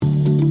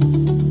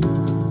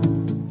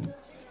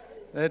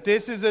that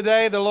this is the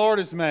day the Lord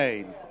has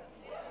made.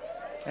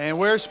 And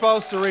we're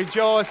supposed to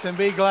rejoice and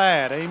be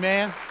glad.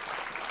 Amen.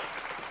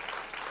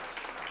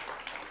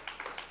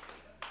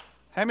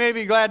 How many of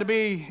you are glad to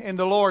be in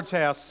the Lord's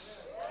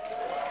house?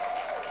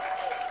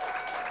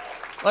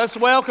 Let's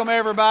welcome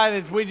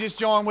everybody that we just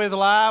joined with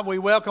live. We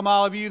welcome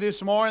all of you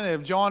this morning that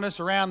have joined us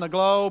around the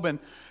globe, and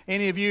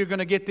any of you are going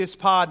to get this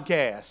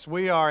podcast.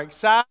 We are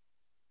excited.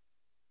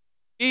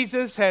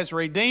 Jesus has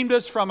redeemed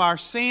us from our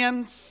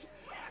sins,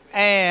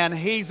 and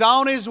He's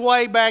on His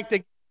way back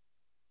to...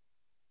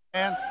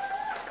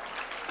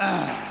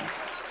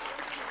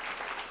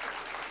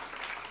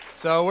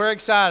 So we're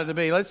excited to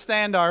be. Let's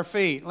stand to our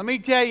feet. Let me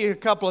tell you a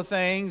couple of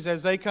things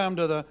as they come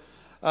to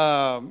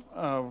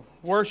the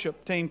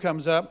worship team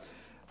comes up.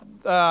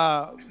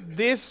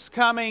 This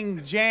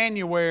coming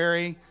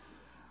January,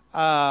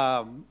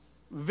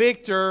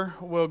 Victor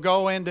will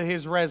go into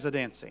his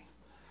residency.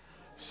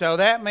 So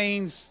that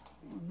means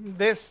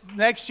this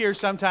next year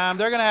sometime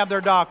they're going to have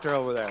their doctor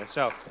over there.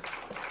 So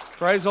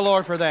praise the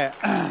Lord for that.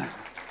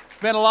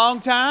 It's been a long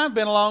time,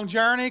 been a long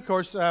journey. Of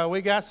course,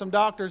 we got some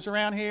doctors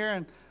around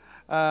here,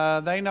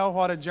 and they know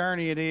what a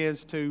journey it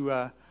is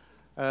to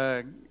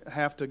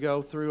have to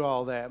go through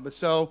all that. But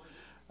so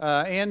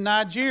in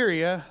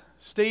Nigeria,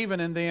 Stephen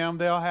and them,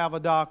 they'll have a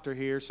doctor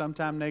here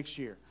sometime next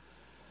year.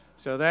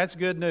 So that's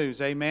good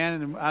news,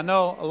 amen. And I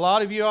know a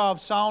lot of you all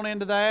have sown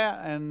into that,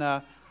 and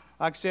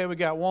like I said, we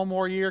got one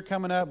more year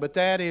coming up, but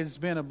that has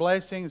been a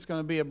blessing. It's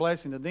going to be a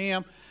blessing to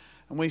them,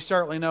 and we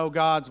certainly know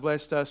God's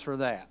blessed us for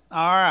that.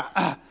 All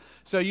right.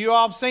 So you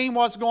all have seen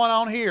what's going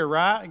on here,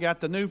 right? You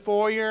got the new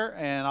foyer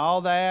and all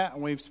that,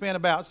 and we've spent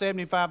about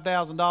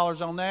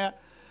 $75,000 on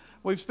that.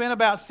 We've spent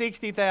about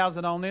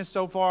 $60,000 on this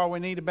so far. We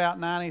need about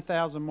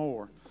 $90,000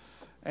 more,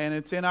 and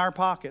it's in our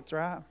pockets,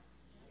 right?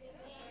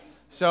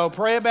 So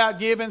pray about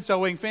giving so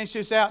we can finish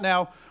this out.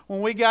 Now, when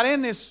we got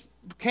in this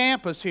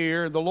campus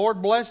here, the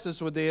Lord blessed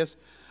us with this.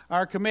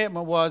 Our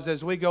commitment was,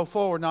 as we go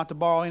forward, not to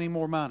borrow any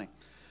more money.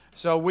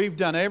 So we've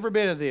done every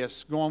bit of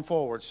this going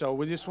forward. So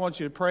we just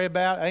want you to pray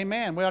about it.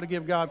 Amen. We ought to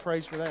give God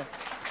praise for that.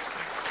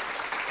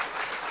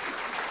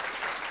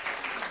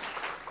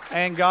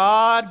 And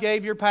God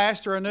gave your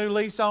pastor a new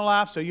lease on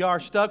life, so you are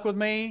stuck with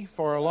me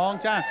for a long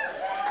time.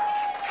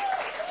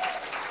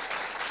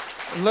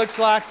 Looks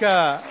like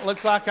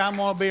I'm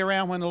going to be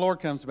around when the Lord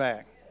comes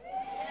back.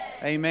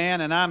 Amen.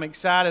 And I'm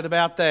excited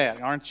about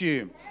that, aren't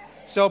you?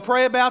 So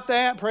pray about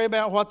that. Pray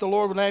about what the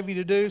Lord would have you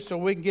to do so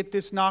we can get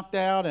this knocked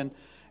out and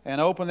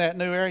open that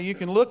new area. You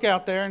can look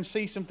out there and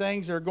see some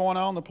things that are going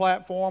on the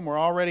platform. We're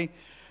already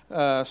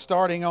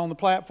starting on the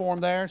platform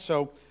there.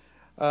 So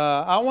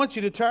I want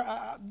you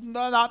to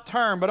not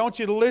turn, but I want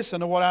you to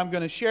listen to what I'm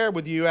going to share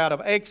with you out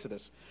of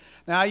Exodus.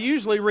 Now, I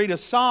usually read a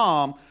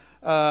psalm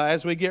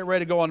as we get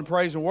ready to go into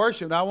praise and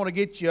worship. And I want to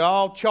get you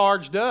all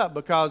charged up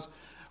because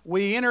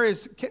we enter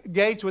His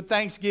gates with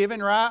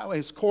thanksgiving, right?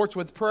 His courts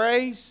with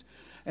praise.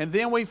 And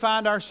then we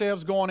find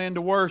ourselves going into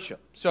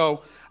worship.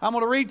 So I'm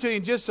going to read to you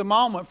in just a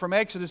moment from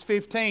Exodus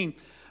 15.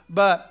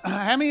 But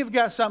how many have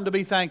got something to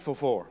be thankful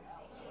for?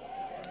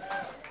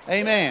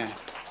 Amen.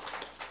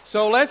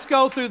 So let's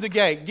go through the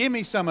gate. Give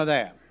me some of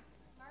that.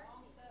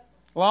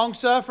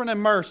 Long-suffering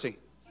and mercy.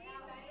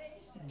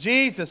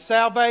 Jesus,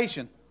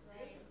 salvation.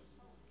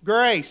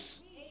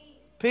 Grace.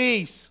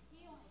 Peace.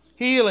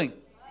 Healing.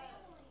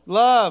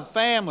 Love,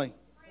 family.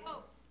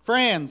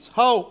 Friends,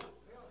 hope.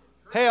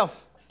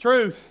 Health,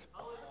 truth.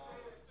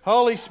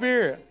 Holy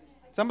Spirit.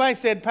 Somebody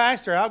said,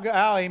 Pastor,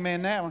 I'll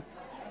amen that one.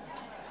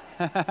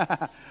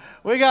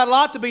 We got a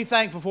lot to be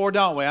thankful for,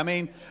 don't we? I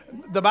mean,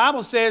 the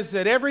Bible says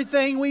that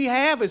everything we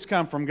have has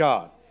come from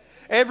God.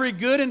 Every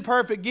good and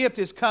perfect gift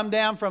has come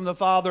down from the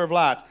Father of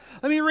lights.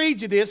 Let me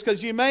read you this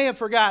because you may have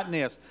forgotten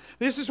this.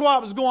 This is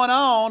what was going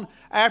on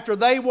after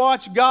they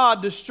watched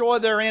God destroy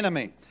their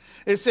enemy.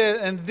 It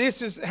said, and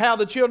this is how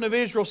the children of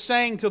Israel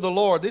sang to the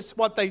Lord. This is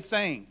what they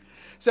sang.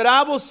 It said,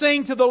 I will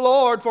sing to the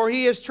Lord, for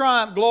He has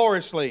triumphed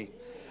gloriously.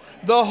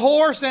 The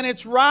horse and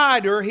its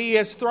rider He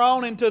has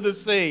thrown into the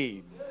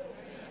sea.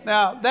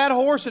 Now, that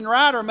horse and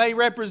rider may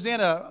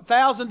represent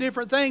 1,000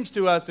 different things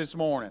to us this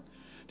morning.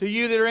 To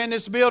you that are in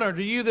this building, or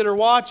to you that are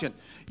watching.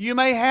 You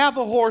may have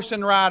a horse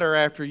and rider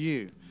after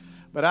you.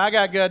 But I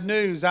got good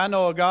news. I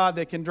know a God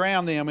that can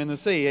drown them in the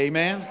sea.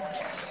 Amen?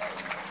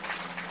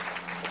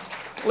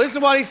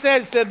 Listen to what He said.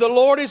 He said, the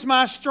Lord is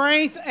my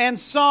strength and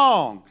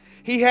song.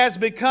 He has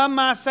become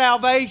my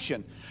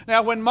salvation.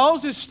 Now, when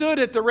Moses stood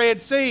at the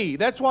Red Sea,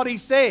 that's what he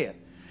said.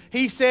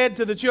 He said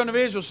to the children of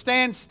Israel,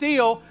 stand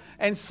still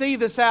and see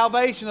the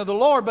salvation of the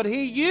Lord. But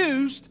he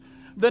used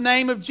the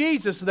name of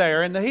Jesus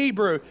there in the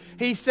Hebrew.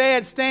 He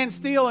said, stand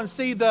still and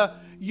see the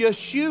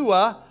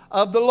Yeshua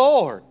of the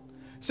Lord.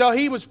 So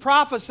he was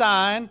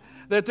prophesying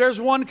that there's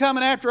one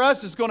coming after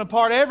us that's going to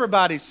part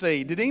everybody's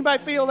sea. Did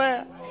anybody feel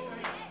that?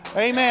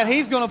 Amen.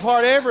 He's going to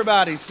part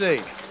everybody's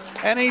sea.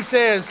 And he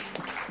says,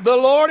 the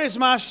Lord is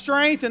my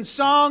strength and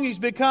song. He's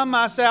become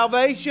my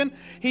salvation.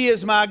 He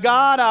is my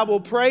God. I will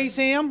praise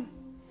Him.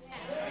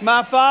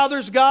 My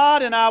Father's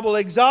God, and I will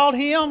exalt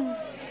Him.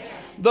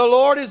 The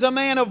Lord is a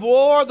man of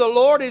war. The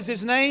Lord is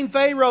his name.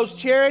 Pharaoh's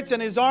chariots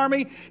and his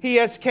army he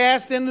has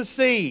cast in the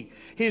sea.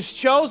 His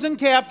chosen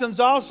captains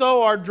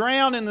also are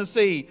drowned in the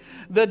sea.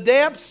 The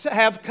depths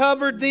have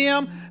covered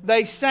them.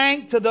 They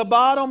sank to the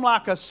bottom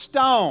like a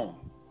stone.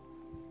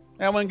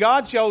 And when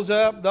God shows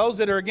up, those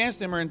that are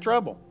against him are in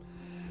trouble.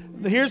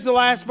 Here's the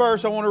last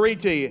verse I want to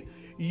read to you.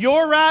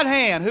 Your right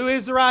hand, who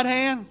is the right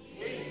hand?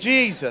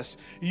 Jesus.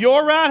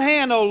 Your right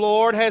hand, O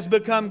Lord, has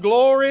become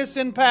glorious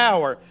in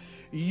power.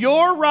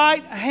 Your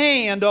right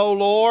hand, O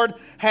Lord,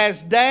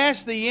 has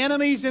dashed the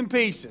enemies in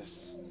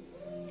pieces.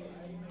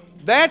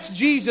 That's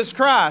Jesus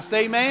Christ.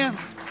 Amen.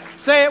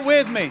 Say it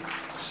with me.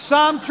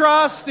 Some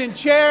trust in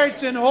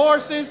chariots and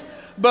horses,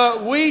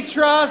 but we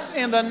trust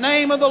in the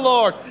name of the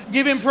Lord.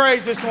 Give Him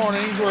praise this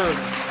morning. He's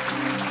worthy.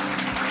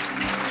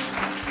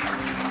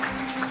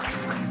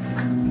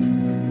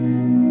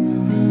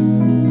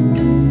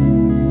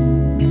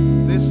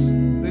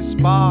 This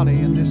body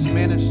and this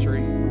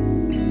ministry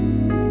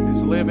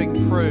is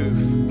living proof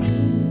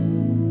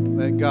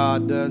that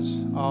God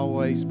does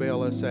always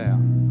bail us out.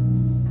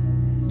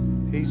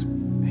 He's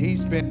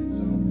been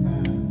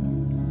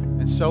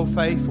and so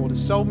faithful to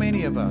so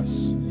many of us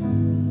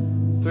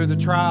through the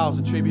trials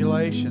and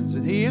tribulations,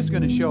 and He is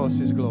going to show us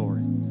His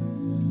glory.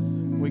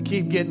 We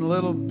keep getting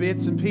little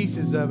bits and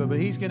pieces of it, but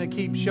He's going to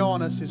keep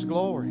showing us His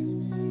glory.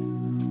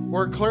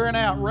 We're clearing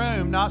out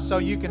room, not so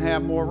you can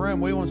have more room.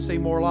 We want to see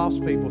more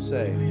lost people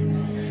saved.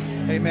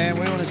 Amen.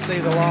 We want to see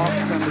the lost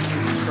come to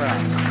Jesus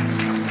Christ.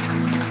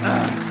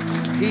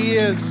 He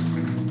is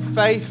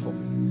faithful.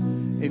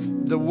 If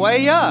the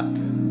way up, I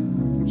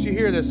want you to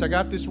hear this. I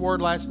got this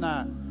word last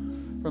night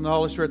from the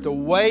Holy Spirit. The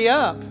way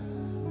up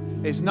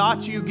is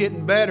not you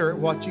getting better at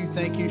what you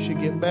think you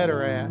should get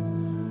better at.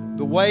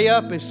 The way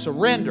up is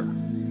surrender.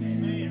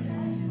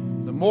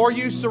 Amen. The more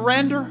you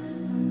surrender,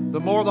 the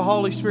more the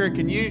Holy Spirit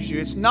can use you.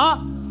 It's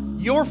not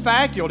your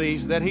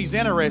faculties that He's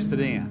interested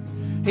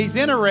in. He's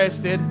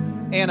interested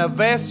in a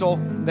vessel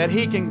that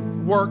He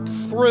can work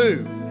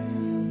through.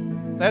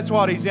 That's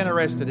what He's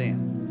interested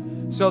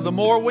in. So the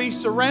more we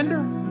surrender,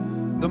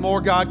 the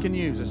more God can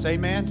use us.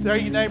 Amen. Tell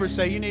your neighbor,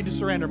 say, you need to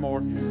surrender more.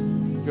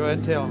 Go ahead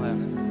and tell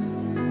them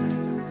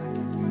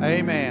that.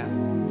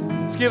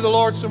 Amen. Let's give the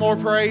Lord some more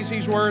praise.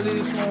 He's worthy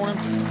this morning.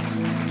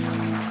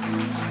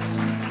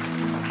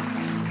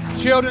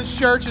 Children's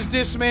Church is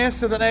dismissed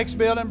to the next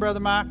building. Brother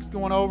Mike's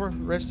going over. The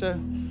rest of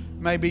you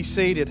may be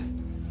seated.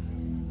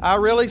 I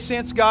really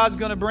sense God's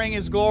going to bring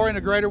His glory in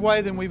a greater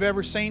way than we've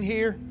ever seen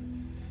here.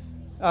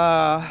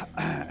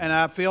 And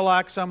I feel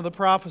like some of the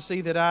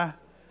prophecy that I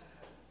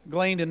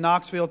gleaned in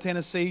Knoxville,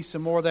 Tennessee,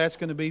 some more of that's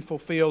going to be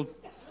fulfilled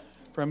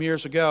from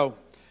years ago.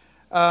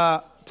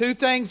 Two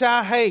things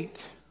I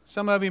hate.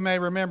 Some of you may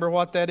remember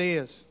what that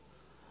is.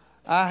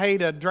 I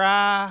hate a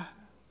dry,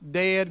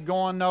 dead,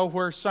 going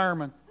nowhere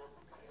sermon.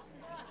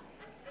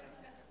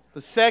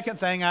 The second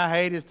thing I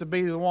hate is to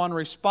be the one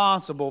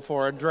responsible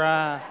for a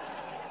dry,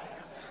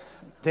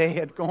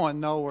 dead, going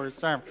nowhere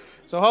sermon.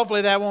 So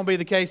hopefully that won't be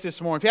the case this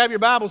morning. If you have your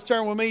Bibles,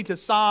 turn with me to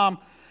Psalm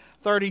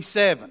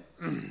 37.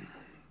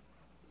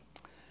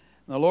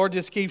 The Lord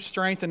just keeps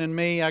strengthening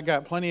me. I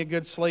got plenty of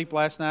good sleep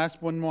last night.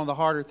 It's one of the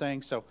harder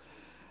things, so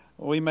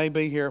we may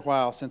be here a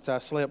while since I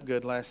slept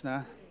good last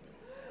night.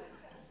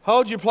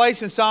 Hold your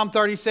place in Psalm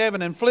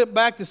 37 and flip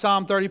back to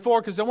Psalm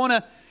 34 because I want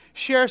to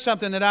share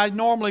something that I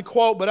normally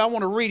quote, but I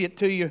want to read it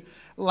to you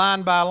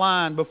line by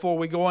line before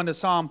we go into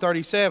Psalm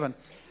 37.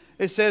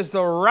 It says,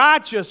 the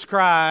righteous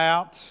cry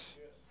out.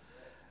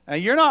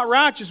 And you're not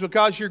righteous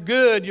because you're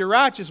good. You're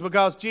righteous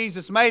because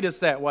Jesus made us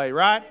that way,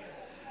 right?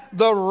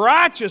 The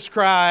righteous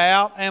cry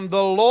out and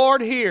the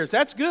Lord hears.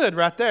 That's good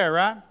right there,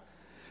 right?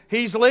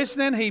 He's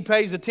listening. He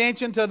pays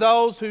attention to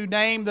those who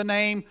name the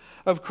name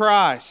of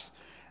Christ.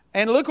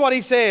 And look what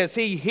He says.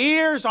 He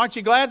hears. Aren't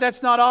you glad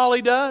that's not all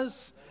He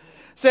does?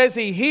 Says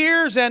He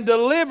hears and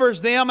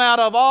delivers them out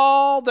of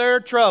all their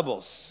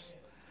troubles.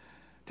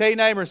 Tell your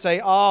neighbor,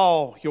 say,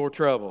 all your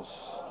troubles.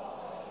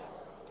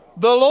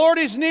 The Lord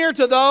is near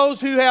to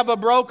those who have a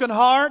broken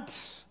heart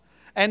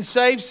and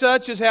save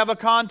such as have a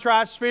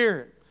contrite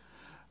spirit.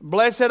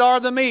 Blessed are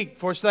the meek,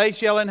 for they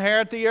shall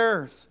inherit the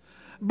earth.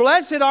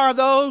 Blessed are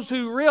those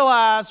who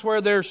realize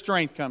where their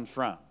strength comes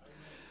from.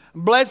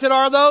 Blessed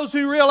are those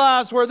who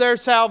realize where their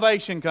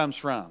salvation comes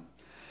from.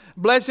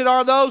 Blessed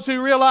are those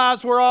who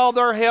realize where all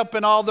their help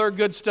and all their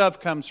good stuff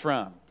comes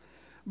from.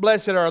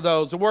 Blessed are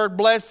those. The word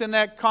blessed in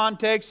that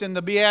context in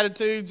the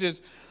Beatitudes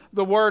is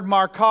the word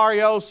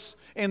Makarios.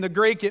 In the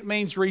Greek, it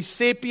means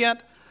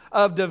recipient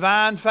of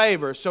divine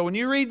favor. So when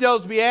you read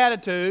those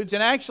Beatitudes,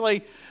 and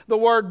actually the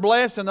word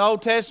blessed in the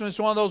Old Testament is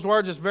one of those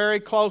words that's very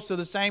close to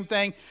the same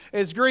thing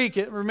as Greek.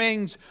 It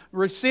means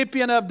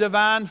recipient of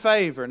divine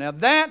favor. Now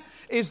that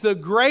is the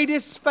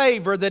greatest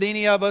favor that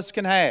any of us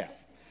can have,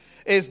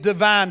 is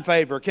divine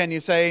favor. Can you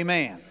say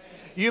amen?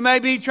 You may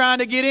be trying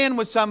to get in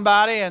with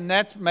somebody, and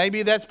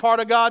maybe that's part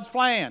of God's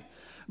plan.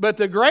 But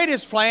the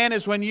greatest plan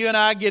is when you and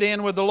I get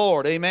in with the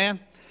Lord. Amen?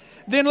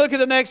 Then look at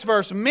the next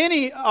verse.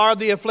 Many are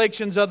the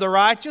afflictions of the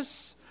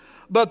righteous,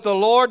 but the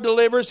Lord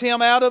delivers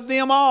him out of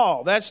them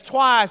all. That's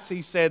twice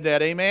he said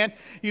that, amen.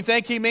 You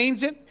think he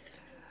means it?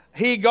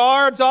 He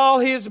guards all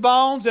his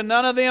bones, and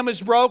none of them is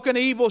broken.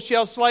 Evil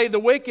shall slay the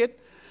wicked,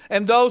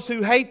 and those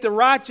who hate the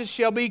righteous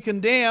shall be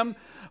condemned.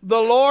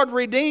 The Lord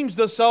redeems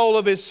the soul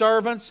of his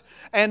servants,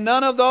 and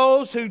none of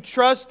those who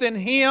trust in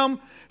him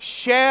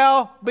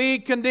shall be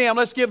condemned.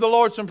 Let's give the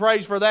Lord some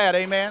praise for that,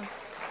 amen.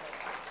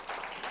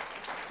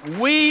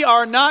 We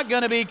are not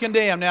going to be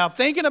condemned. Now,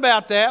 thinking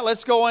about that,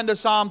 let's go into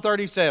Psalm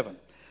 37.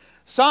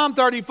 Psalm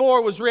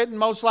 34 was written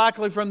most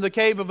likely from the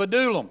cave of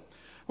Adullam,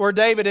 where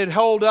David had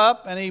holed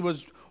up and he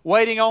was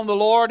waiting on the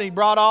Lord. He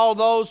brought all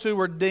those who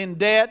were in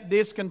debt,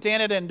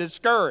 discontented, and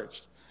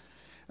discouraged.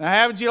 Now,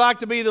 how would you like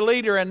to be the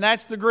leader? And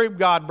that's the group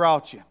God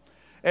brought you.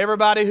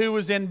 Everybody who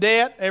was in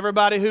debt,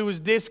 everybody who was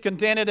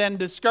discontented and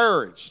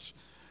discouraged.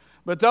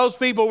 But those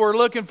people were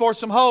looking for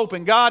some hope,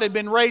 and God had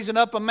been raising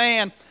up a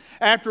man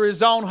after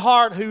his own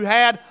heart who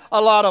had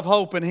a lot of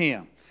hope in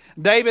him.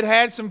 David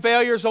had some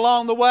failures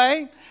along the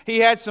way. He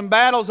had some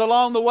battles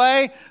along the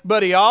way,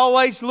 but he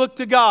always looked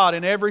to God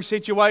in every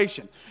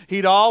situation.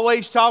 He'd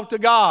always talk to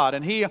God.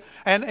 And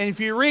if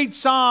you read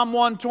Psalm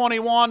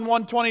 121,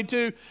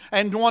 122,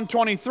 and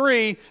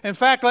 123, in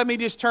fact, let me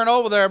just turn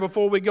over there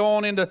before we go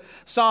on into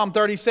Psalm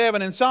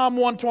 37. In Psalm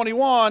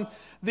 121,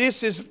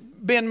 this has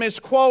been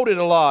misquoted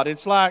a lot.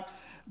 It's like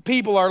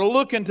people are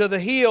looking to the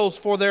hills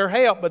for their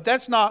help, but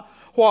that's not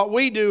what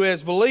we do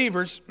as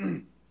believers.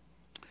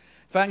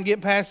 If I can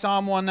get past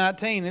Psalm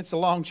 119, it's a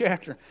long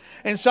chapter.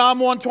 In Psalm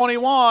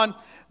 121,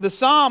 the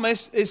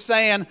psalmist is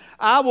saying,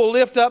 I will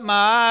lift up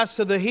my eyes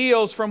to the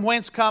hills from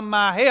whence come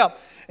my help.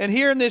 And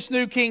here in this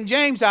New King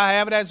James I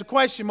have it as a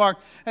question mark,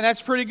 and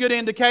that's a pretty good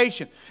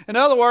indication. In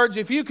other words,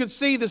 if you could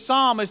see the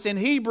psalmist in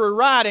Hebrew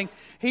writing,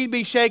 he'd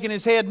be shaking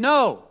his head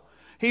no.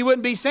 He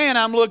wouldn't be saying,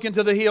 I'm looking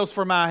to the hills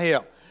for my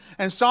help.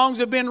 And songs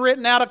have been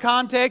written out of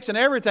context and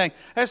everything.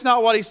 That's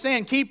not what he's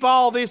saying. Keep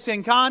all this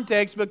in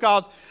context,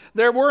 because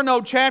there were no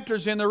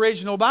chapters in the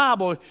original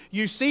Bible.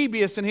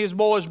 Eusebius and his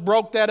boys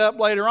broke that up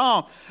later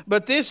on.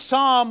 But this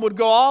psalm would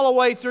go all the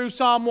way through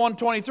Psalm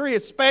 123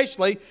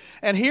 especially.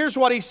 And here's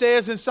what he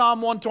says in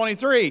Psalm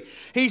 123.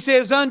 He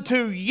says,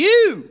 unto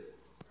you,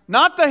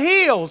 not the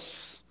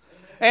hills.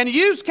 And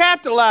you's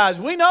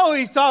capitalized. We know who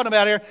he's talking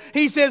about here.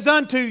 He says,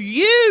 unto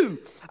you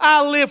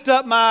I lift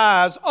up my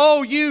eyes,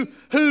 O you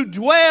who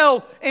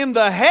dwell in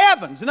the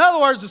heavens. In other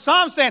words, the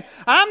psalm's saying,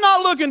 I'm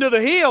not looking to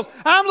the hills.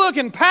 I'm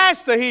looking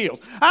past the hills.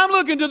 I'm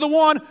looking to the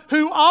one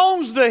who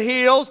owns the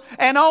hills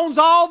and owns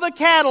all the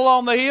cattle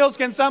on the hills.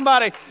 Can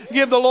somebody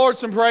give the Lord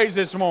some praise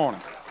this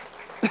morning?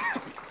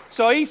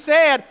 So he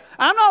said,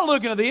 I'm not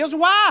looking to the hills.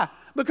 Why?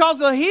 Because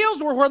the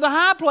hills were where the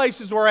high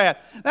places were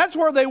at. That's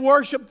where they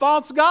worshiped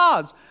false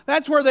gods.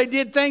 That's where they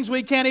did things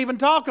we can't even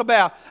talk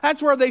about.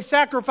 That's where they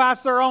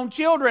sacrificed their own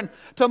children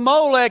to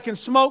Molech and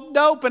smoked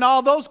dope and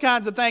all those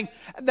kinds of things.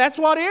 That's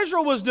what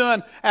Israel was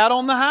doing out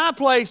on the high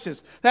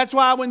places. That's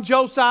why when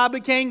Josiah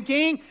became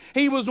king,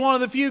 he was one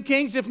of the few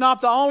kings, if not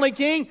the only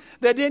king,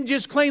 that didn't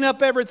just clean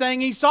up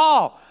everything he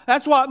saw.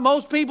 That's what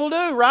most people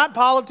do, right?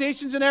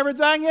 Politicians and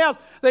everything else.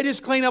 They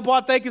just clean up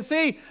what they can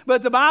see.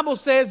 But the Bible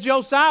says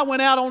Josiah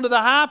went out onto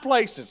the high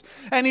places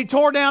and he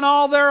tore down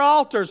all their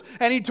altars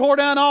and he tore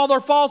down all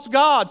their false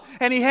gods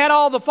and he had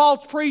all the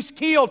false priests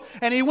killed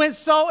and he was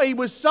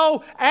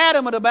so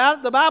adamant about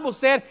it. The Bible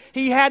said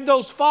he had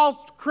those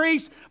false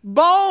priests'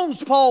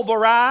 bones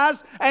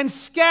pulverized and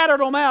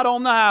scattered them out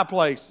on the high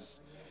places.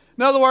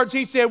 In other words,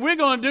 he said, we're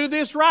going to do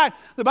this right.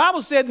 The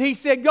Bible said, he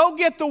said, go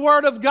get the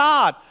Word of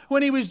God.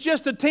 When he was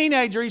just a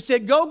teenager, he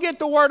said, go get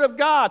the Word of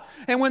God.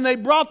 And when they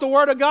brought the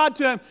Word of God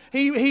to him,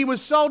 he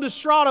was so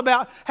distraught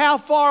about how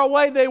far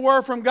away they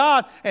were from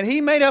God. And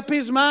he made up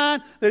his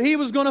mind that he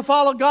was going to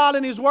follow God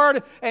and His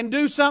Word and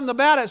do something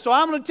about it. So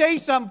I'm going to tell you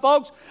something,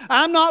 folks.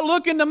 I'm not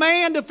looking to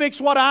man to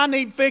fix what I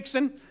need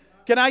fixing.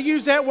 Can I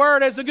use that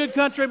word as a good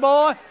country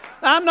boy?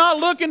 I'm not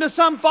looking to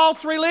some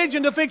false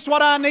religion to fix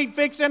what I need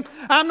fixing.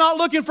 I'm not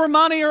looking for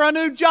money or a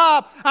new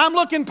job. I'm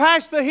looking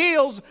past the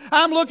hills.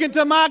 I'm looking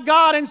to my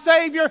God and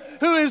Savior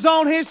who is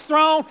on His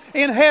throne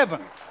in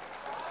heaven.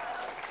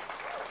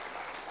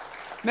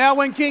 Now,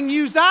 when King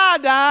Uzziah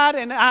died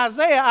and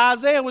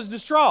Isaiah was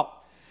distraught.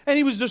 And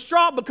he was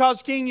distraught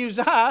because King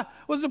Uzziah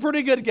was a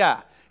pretty good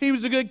guy. He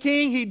was a good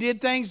king. He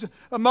did things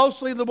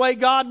mostly the way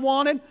God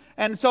wanted.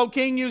 And so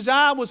King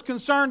Uzziah was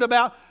concerned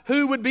about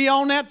who would be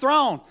on that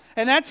throne.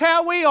 And that's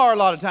how we are a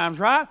lot of times,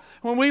 right?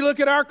 When we look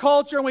at our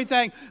culture and we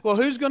think, well,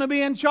 who's going to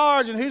be in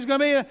charge and who's going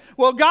to be...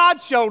 Well, God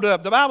showed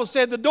up. The Bible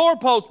said the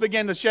doorposts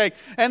began to shake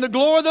and the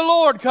glory of the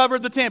Lord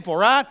covered the temple,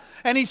 right?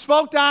 And He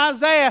spoke to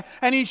Isaiah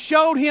and He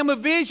showed him a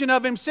vision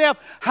of Himself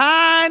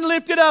high and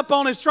lifted up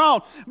on His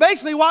throne.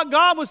 Basically, what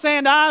God was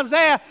saying to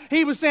Isaiah,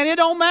 He was saying, it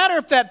don't matter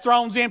if that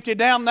throne's empty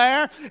down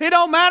there. It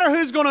don't matter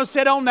who's going to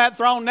sit on that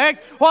throne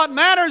next. What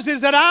matters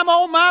is that I'm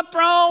on my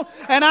throne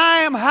and I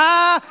am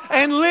high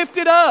and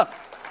lifted up.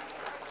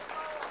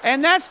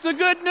 And that's the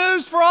good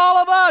news for all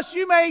of us.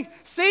 You may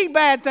see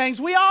bad things.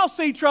 We all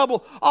see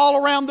trouble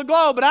all around the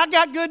globe. But I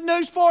got good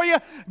news for you.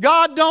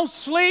 God don't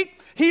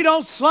sleep. He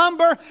don't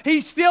slumber.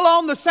 He's still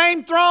on the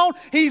same throne.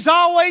 He's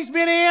always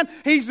been in.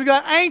 He's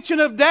the Ancient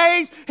of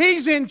Days.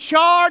 He's in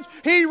charge.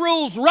 He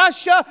rules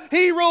Russia.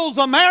 He rules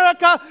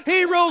America.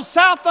 He rules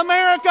South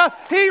America.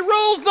 He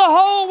rules the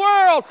whole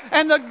world.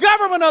 And the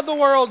government of the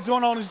world is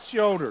going on His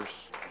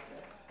shoulders.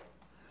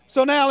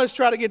 So now let's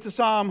try to get to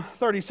Psalm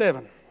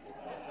 37.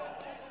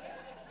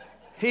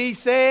 He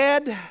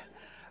said,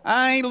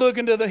 I ain't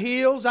looking to the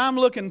hills. I'm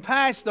looking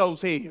past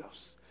those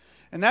hills.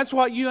 And that's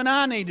what you and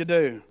I need to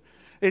do.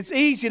 It's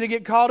easy to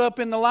get caught up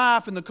in the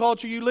life and the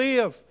culture you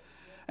live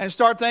and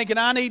start thinking,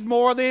 I need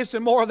more of this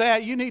and more of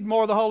that. You need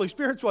more of the Holy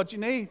Spirit's what you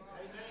need.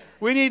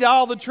 We need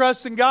all the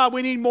trust in God.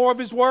 We need more of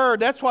His Word.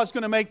 That's what's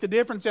going to make the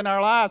difference in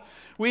our lives.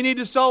 We need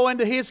to sow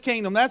into His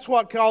kingdom. That's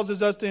what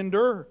causes us to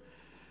endure.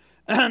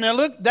 Now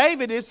look,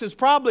 David, this is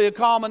probably a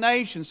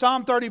culmination.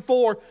 Psalm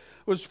 34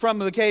 was from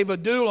the cave of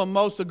Adullam,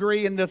 most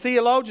agree, and the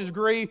theologians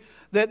agree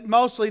that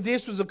mostly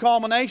this was a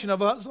culmination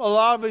of a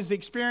lot of his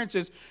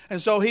experiences,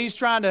 and so he's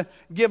trying to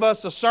give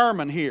us a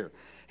sermon here.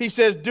 He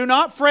says, do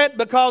not fret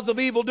because of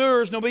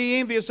evildoers, nor be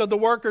envious of the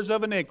workers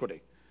of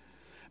iniquity.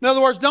 In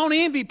other words, don't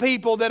envy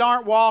people that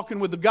aren't walking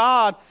with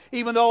God,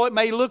 even though it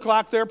may look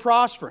like they're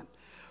prospering.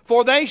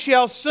 For they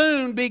shall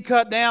soon be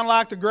cut down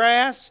like the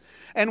grass,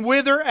 and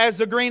wither as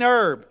the green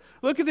herb.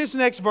 Look at this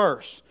next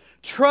verse.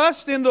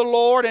 Trust in the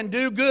Lord and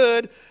do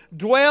good,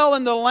 dwell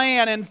in the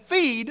land and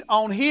feed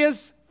on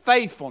His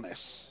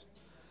faithfulness.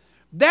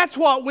 That's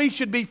what we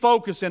should be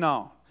focusing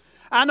on.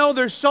 I know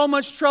there's so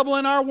much trouble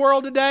in our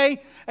world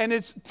today, and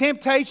it's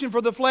temptation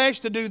for the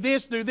flesh to do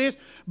this,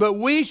 but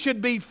we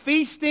should be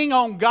feasting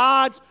on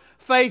God's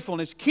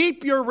faithfulness.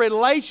 Keep your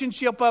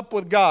relationship up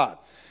with God.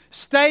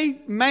 Stay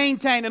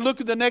maintained. And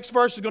look at the next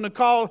verse is going to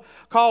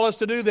call us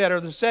to do that, or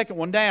the second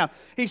one down.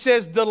 He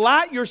says,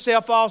 delight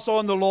yourself also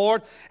in the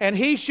Lord, and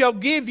He shall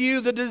give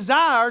you the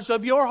desires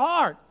of your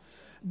heart.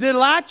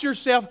 Delight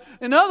yourself.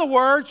 In other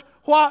words,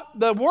 what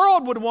the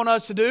world would want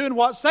us to do and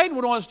what Satan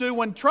would want us to do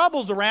when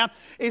trouble's around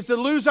is to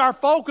lose our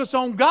focus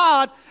on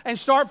God and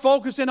start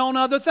focusing on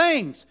other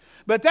things.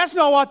 But that's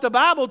not what the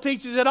Bible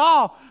teaches at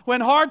all.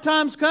 When hard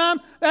times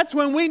come, that's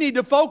when we need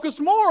to focus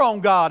more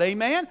on God,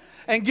 amen?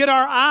 And get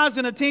our eyes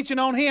and attention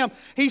on Him.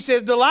 He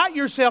says, delight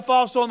yourself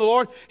also in the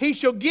Lord. He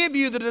shall give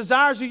you the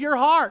desires of your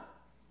heart.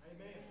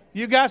 Amen.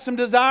 You got some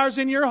desires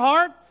in your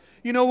heart?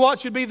 You know what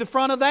should be the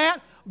front of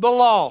that? The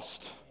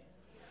lost.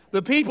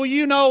 The people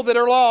you know that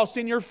are lost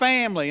in your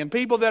family, and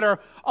people that are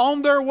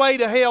on their way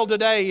to hell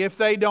today if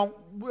they don't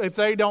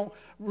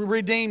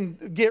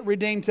get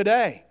redeemed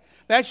today.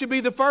 That should be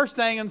the first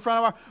thing in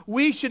front of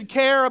we should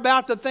care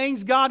about the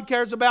things God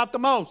cares about the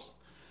most.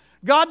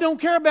 God don't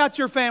care about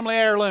your family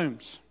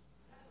heirlooms.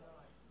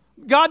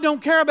 God don't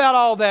care about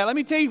all that. Let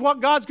me tell you what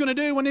God's going to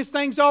do when this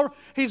thing's over.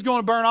 He's going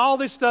to burn all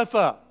this stuff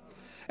up.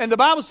 And the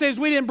Bible says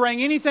we didn't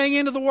bring anything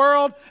into the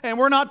world, and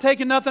we're not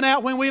taking nothing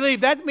out when we leave.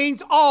 That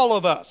means all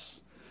of us.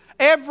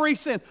 Every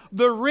sin,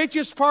 the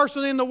richest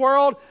person in the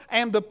world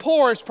and the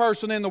poorest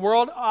person in the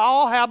world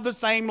all have the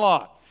same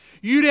lot.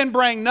 You didn't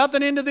bring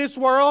nothing into this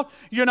world.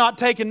 You're not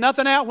taking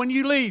nothing out when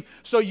you leave.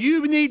 So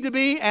you need to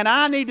be, and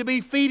I need to be,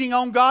 feeding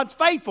on God's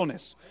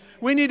faithfulness.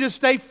 We need to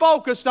stay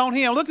focused on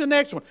Him. Look at the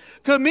next one.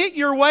 Commit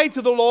your way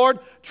to the Lord.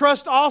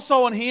 Trust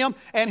also in Him,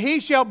 and He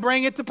shall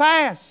bring it to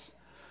pass.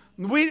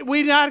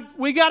 We got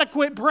to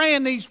quit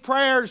praying these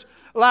prayers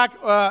like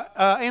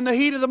in the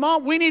heat of the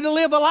moment. We need to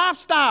live a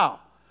lifestyle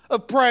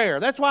of prayer.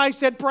 That's why He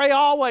said pray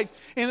always.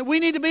 And we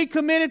need to be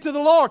committed to the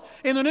Lord.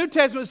 In the New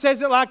Testament it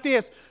says it like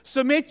this.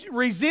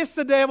 Resist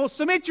the devil.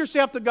 Submit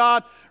yourself to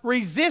God.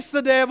 Resist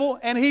the devil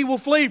and he will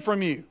flee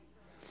from you.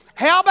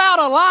 How about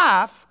a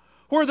life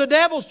where the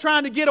devil's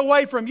trying to get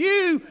away from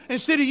you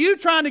instead of you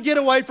trying to get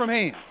away from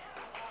him?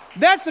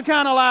 That's the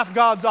kind of life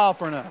God's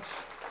offering us.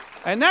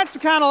 And that's the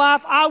kind of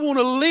life I want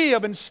to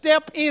live and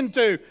step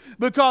into,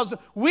 because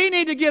we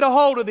need to get a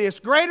hold of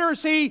this. Greater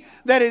is He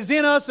that is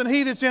in us than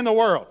he that's in the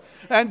world.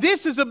 And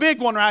this is a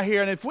big one right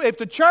here. And if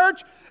the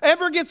church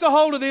ever gets a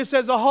hold of this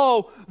as a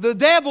whole, the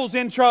devil's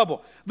in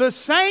trouble. The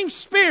same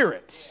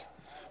Spirit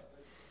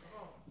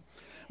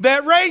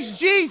that raised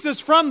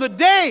Jesus from the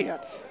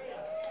dead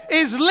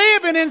is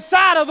living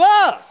inside of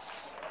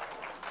us.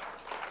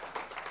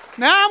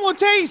 Now I'm going to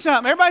tell you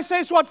something. Everybody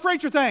says what the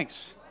preacher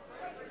thinks.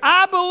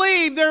 I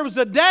believe there was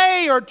a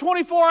day or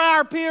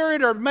 24-hour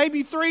period or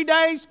maybe 3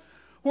 days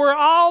where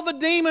all the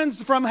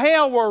demons from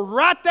hell were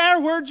right there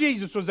where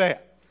Jesus was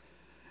at.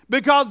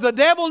 Because the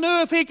devil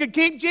knew if he could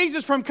keep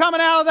Jesus from coming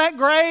out of that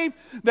grave,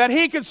 that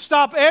he could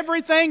stop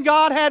everything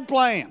God had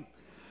planned.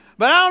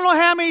 But I don't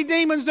know how many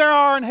demons there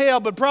are in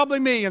hell, but probably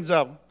millions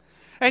of them.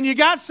 And you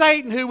got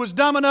Satan, who was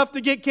dumb enough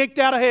to get kicked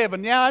out of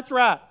heaven. Yeah, that's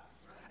right.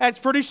 That's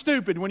pretty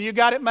stupid when you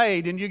got it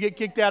made and you get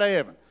kicked out of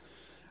heaven.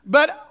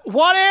 But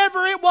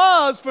whatever it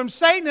was from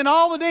Satan and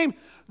all the demons,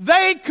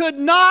 they could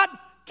not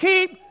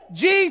keep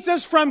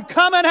Jesus from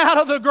coming out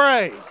of the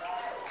grave.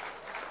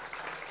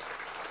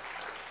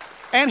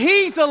 And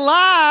He's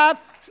alive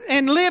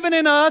and living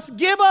in us.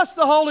 Give us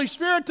the Holy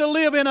Spirit to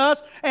live in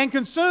us and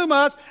consume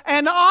us.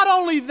 And not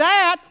only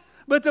that,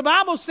 But the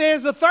Bible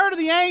says a third of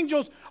the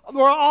angels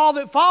were all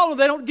that followed.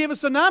 They don't give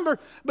us a number,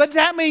 but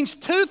that means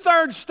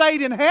 2/3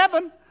 stayed in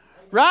heaven,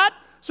 right?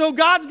 So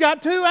God's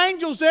got 2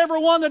 angels,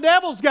 every one the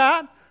devil's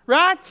got,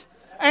 right?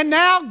 And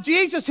now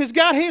Jesus has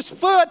got his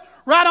foot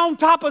right on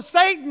top of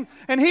Satan,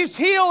 and his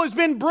heel has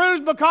been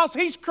bruised because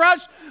he's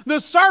crushed the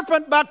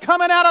serpent by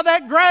coming out of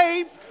that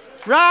grave,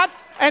 right?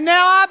 And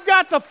now I've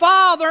got the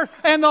Father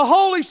and the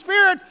Holy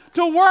Spirit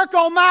to work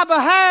on my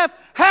behalf.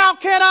 How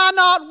can I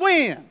not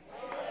win?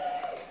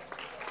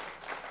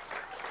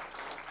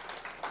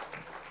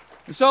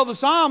 And so the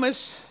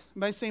psalmist,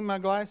 anybody seen my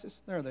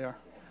glasses? There they are.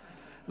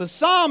 The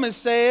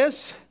psalmist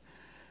says,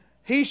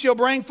 He shall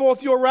bring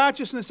forth your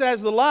righteousness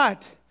as the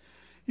light,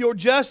 your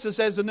justice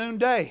as the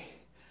noonday.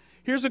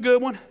 Here's a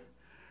good one.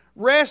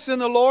 Rest in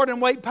the Lord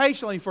and wait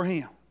patiently for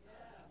Him.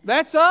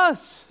 That's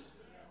us.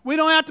 We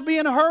don't have to be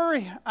in a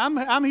hurry.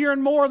 I'm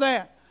hearing more of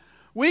that.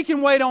 We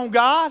can wait on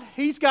God.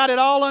 He's got it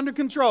all under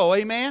control.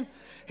 Amen.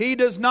 He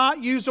does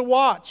not use a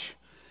watch.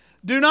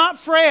 Do not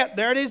fret.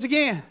 There it is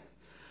again.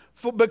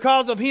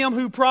 Because of him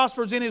who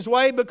prospers in his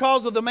way,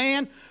 because of the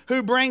man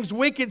who brings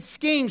wicked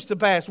schemes to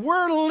pass.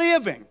 We're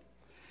living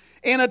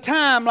in a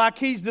time like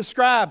he's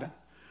describing,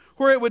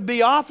 where it would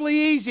be awfully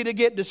easy to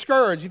get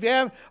discouraged. If you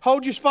have,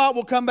 hold your spot,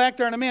 we'll come back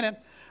there in a minute.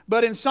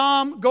 But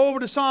go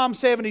over to Psalm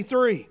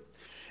 73.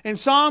 In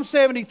Psalm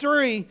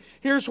 73,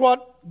 here's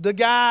what the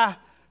guy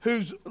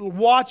who's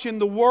watching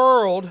the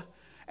world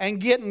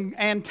and getting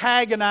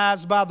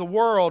antagonized by the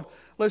world,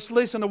 let's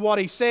listen to what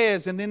he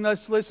says, and then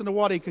let's listen to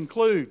what he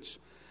concludes.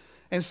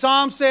 In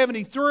Psalm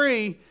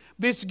 73,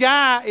 this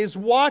guy is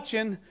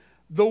watching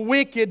the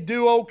wicked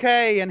do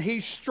okay, and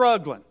he's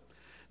struggling.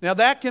 Now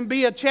that can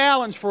be a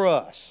challenge for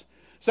us.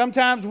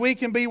 Sometimes we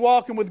can be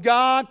walking with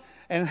God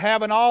and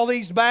having all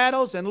these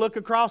battles and look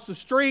across the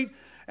street,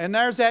 and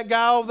there's that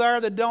guy over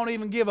there that don't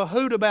even give a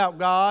hoot about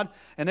God,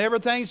 and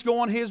everything's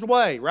going his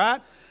way,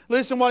 right?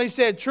 Listen what he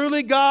said.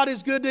 Truly God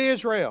is good to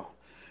Israel,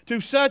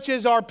 to such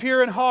as are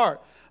pure in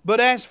heart.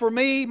 But as for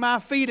me, my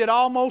feet had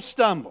almost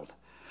stumbled.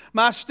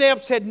 My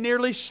steps had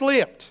nearly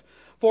slipped,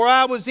 for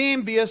I was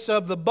envious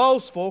of the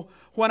boastful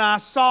when I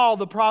saw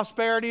the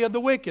prosperity of the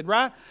wicked,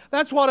 right?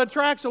 That's what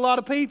attracts a lot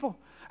of people.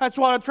 That's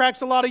what attracts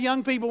a lot of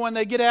young people when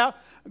they get out,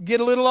 get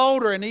a little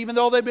older, and even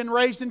though they've been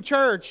raised in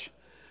church,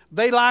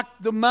 they like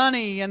the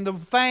money and the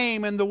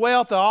fame and the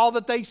wealth, all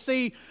that they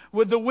see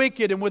with the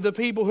wicked and with the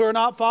people who are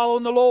not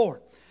following the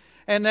Lord.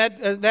 And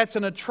that's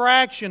an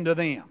attraction to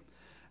them.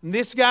 And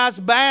this guy's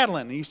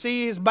battling. You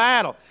see his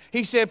battle.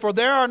 He said, for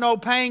there are no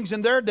pangs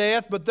in their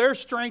death, but their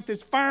strength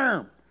is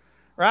firm.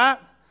 Right?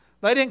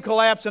 They didn't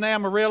collapse in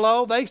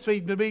Amarillo. They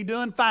seem to be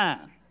doing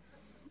fine.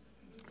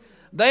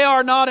 They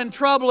are not in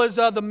trouble as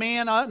other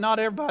men. Not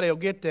everybody will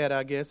get that,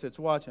 I guess, that's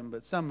watching,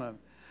 but some of them.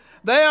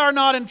 They are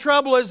not in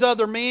trouble as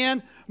other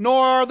men,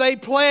 nor are they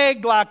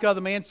plagued like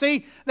other men.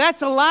 See,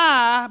 that's a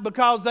lie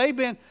because they've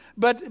been,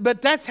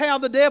 but that's how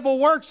the devil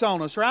works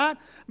on us, right?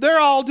 They're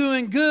all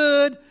doing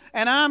good,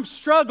 and I'm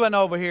struggling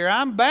over here.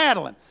 I'm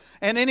battling.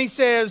 And then he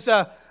says,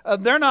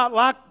 they're not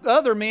like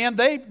other men.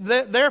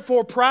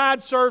 Therefore,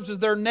 pride serves as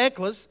their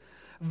necklace.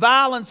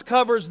 Violence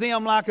covers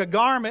them like a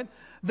garment.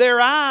 Their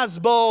eyes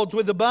bulge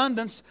with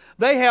abundance.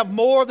 They have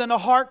more than a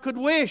heart could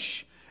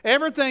wish.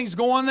 Everything's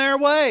going their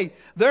way.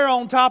 They're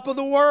on top of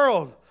the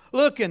world,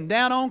 looking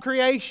down on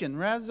creation.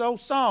 That's the old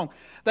song.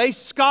 They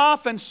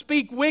scoff and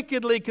speak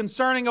wickedly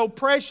concerning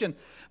oppression.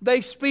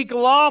 They speak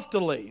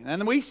loftily.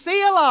 And we see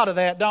a lot of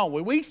that, don't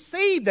we? We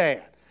see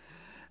that.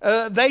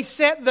 They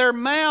set their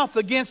mouth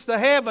against the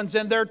heavens,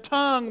 and their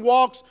tongue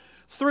walks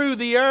through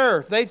the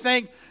earth. They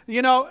think,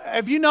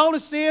 have you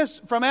noticed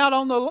this from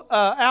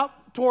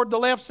out toward the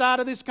left side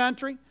of this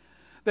country?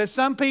 That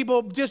some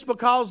people, just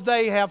because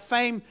they have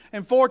fame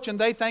and fortune,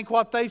 they think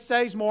what they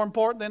say is more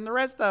important than the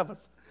rest of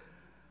us.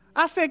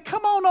 I said,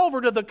 come on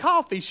over to the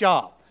coffee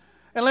shop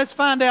and let's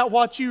find out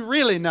what you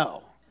really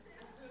know.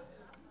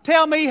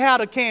 Tell me how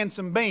to can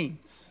some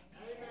beans.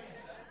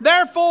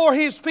 Therefore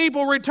his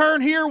people return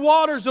here,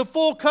 waters of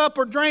full cup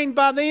are drained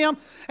by them,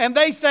 and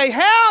they say,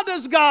 how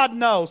does God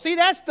know? See,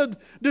 that's the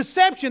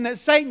deception that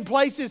Satan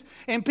places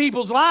in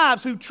people's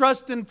lives who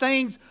trust in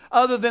things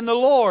other than the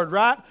Lord,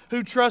 right?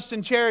 Who trust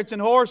in chariots and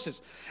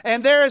horses.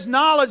 And there is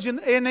knowledge, and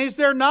is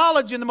there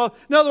knowledge in the most...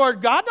 In other words,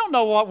 God don't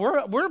know what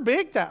we're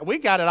big time. We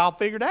got it all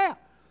figured out.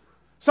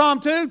 Psalm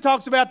 2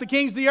 talks about the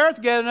kings of the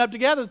earth gathering up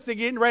together and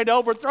getting ready to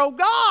overthrow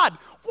God.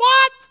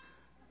 What?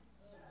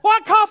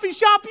 What coffee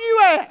shop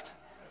you at?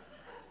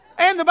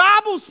 And the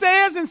Bible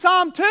says in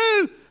Psalm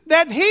 2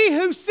 that he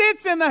who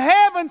sits in the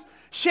heavens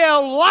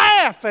shall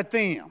laugh at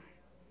them.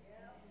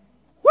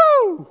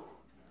 Woo!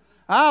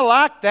 I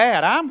like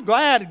that. I'm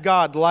glad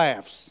God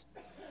laughs.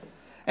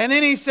 And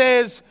then he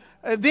says,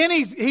 then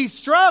he's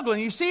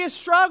struggling. You see his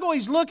struggle?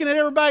 He's looking at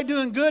everybody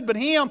doing good but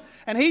him,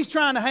 and he's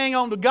trying to hang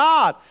on to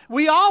God.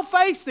 We all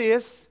face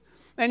this,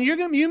 and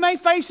you may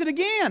face it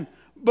again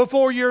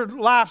before your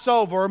life's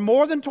over, or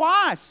more than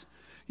twice.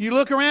 You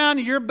look around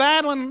and you're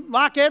battling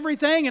like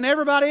everything, and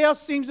everybody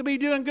else seems to be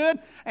doing good,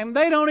 and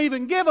they don't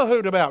even give a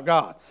hoot about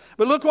God.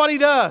 But look what he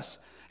does.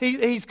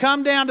 He's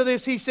come down to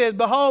this. He says,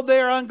 behold, they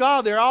are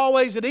ungodly. They're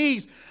always at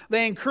ease.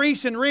 They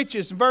increase in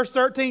riches. In verse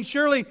 13,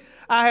 surely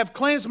I have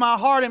cleansed my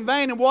heart in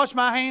vain and washed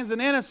my hands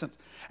in innocence.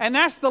 And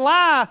that's the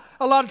lie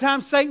a lot of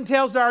times Satan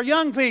tells to our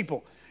young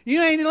people.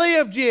 You ain't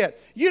lived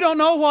yet. You don't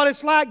know what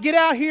it's like. Get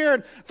out here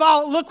and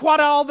follow. Look what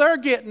all they're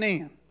getting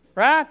in.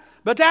 Right?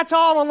 But that's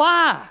all a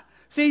lie.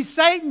 See,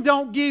 Satan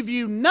don't give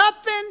you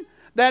nothing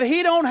that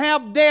he don't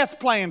have death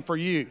planned for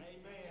you.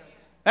 Amen.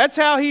 That's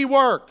how he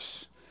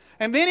works.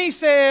 And then he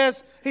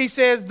says, they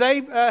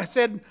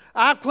said,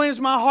 I've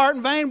cleansed my heart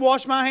in vain,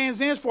 washed my hands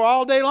in, for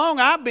all day long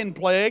I've been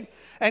plagued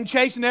and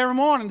chastened every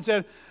morning. And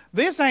said,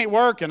 this ain't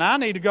working. I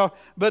need to go.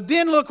 But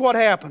then look what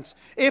happens.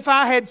 If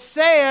I had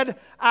said,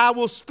 I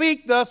will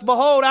speak thus,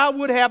 behold, I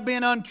would have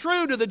been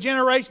untrue to the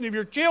generation of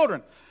your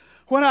children.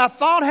 When I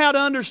thought how to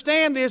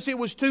understand this, it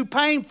was too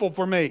painful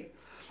for me.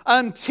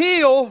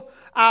 Until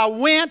I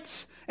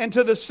went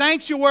into the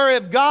sanctuary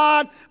of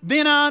God,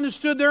 then I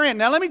understood their end.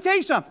 Now let me tell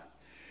you something.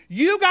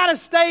 You got to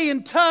stay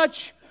in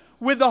touch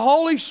with the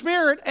Holy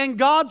Spirit and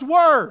God's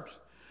Word.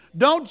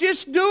 Don't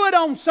just do it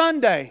on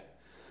Sunday.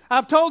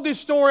 I've told this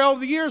story over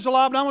the years a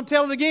lot, but I'm going to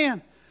tell it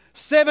again.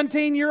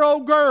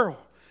 17-year-old girl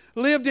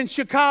lived in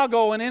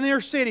Chicago, and in their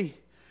city.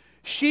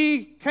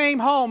 She came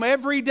home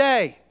every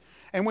day.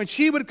 And when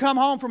she would come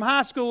home from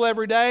high school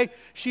every day,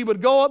 she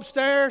would go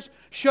upstairs,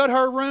 shut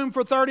her room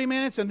for 30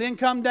 minutes, and then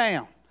come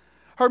down.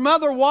 Her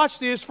mother watched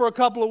this for a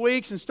couple of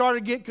weeks and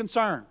started to get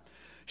concerned.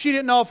 She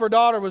didn't know if her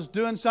daughter was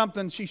doing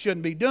something she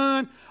shouldn't be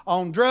doing,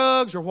 on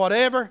drugs or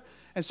whatever.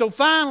 And so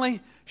finally,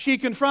 she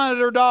confronted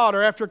her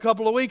daughter after a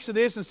couple of weeks of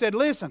this and said,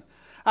 listen,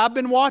 I've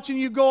been watching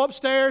you go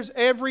upstairs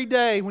every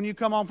day when you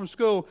come home from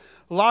school.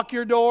 Lock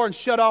your door and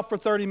shut off for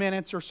 30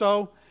 minutes or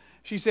so.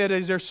 She said,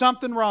 is there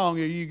something wrong?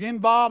 Are you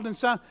involved in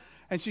something?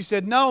 And she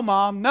said, no,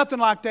 Mom, nothing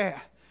like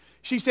that.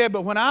 She said,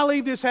 but when I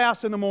leave this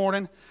house in the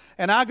morning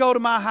and I go to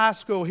my high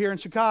school here in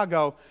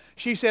Chicago,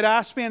 she said,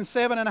 I spend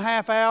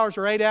 7.5 hours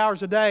or 8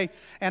 hours a day,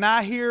 and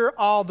I hear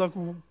all the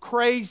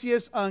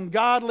craziest,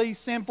 ungodly,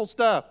 sinful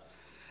stuff.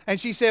 And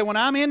she said, when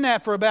I'm in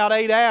that for about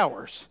 8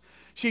 hours,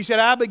 she said,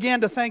 I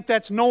begin to think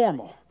that's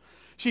normal.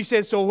 She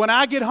said, so when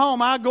I get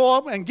home, I go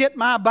up and get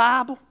my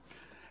Bible,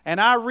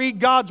 and I read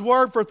God's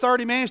Word for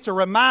 30 minutes to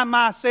remind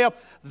myself,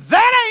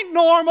 that ain't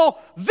normal.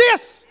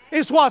 This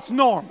is what's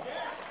normal.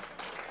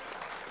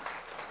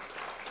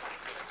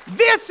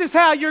 This is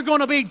how you're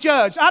going to be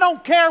judged. I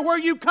don't care where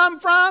you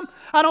come from.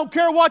 I don't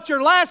care what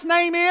your last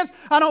name is.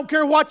 I don't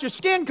care what your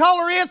skin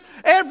color is.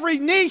 Every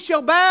knee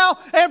shall bow.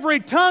 Every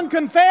tongue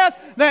confess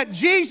that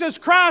Jesus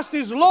Christ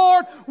is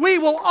Lord. We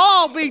will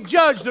all be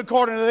judged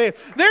according to this.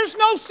 There's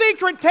no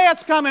secret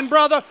test coming,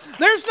 brother.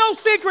 There's no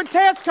secret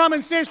test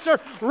coming, sister.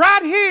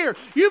 Right here.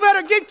 You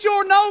better get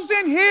your nose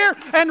in here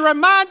and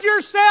remind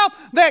yourself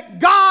that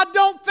God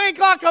don't think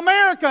like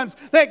Americans.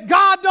 That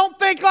God don't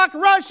think like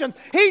Russians.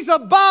 He's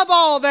above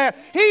all that.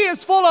 He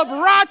is full of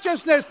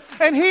righteousness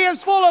and He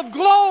is full of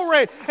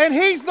glory and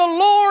He's the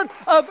Lord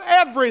of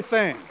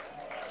everything.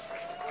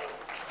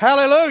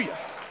 Hallelujah.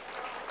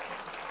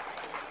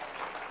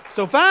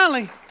 So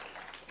finally,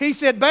 he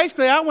said,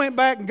 basically, I went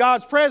back in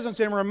God's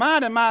presence and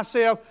reminded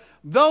myself,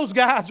 those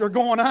guys are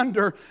going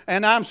under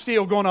and I'm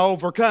still going to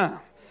overcome.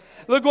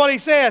 Look what he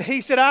said. He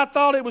said, I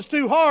thought it was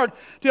too hard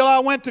till I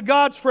went to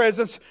God's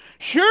presence.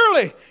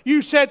 Surely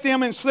you set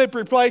them in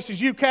slippery places.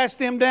 You cast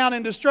them down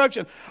in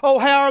destruction. Oh,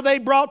 how are they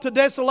brought to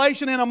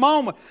desolation in a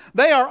moment?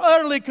 They are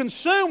utterly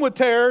consumed with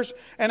terrors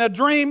and a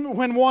dream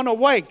when one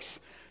awakes.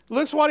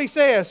 Look what he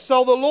says.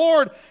 So the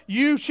Lord,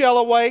 you shall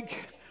awake.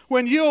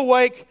 When you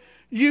awake,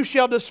 you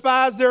shall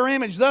despise their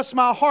image. Thus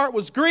my heart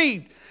was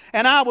grieved,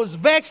 and I was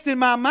vexed in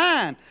my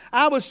mind.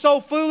 I was so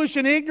foolish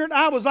and ignorant,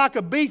 I was like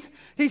a beast.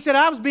 He said,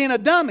 I was being a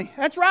dummy.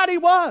 That's right, he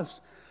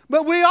was.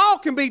 But we all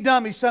can be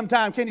dummies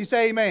sometimes. Can you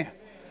say amen? Amen.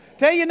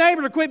 Tell your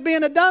neighbor to quit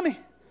being a dummy.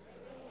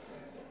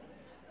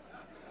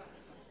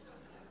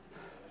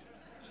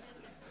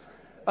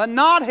 A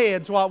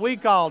knothead's what we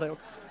called it.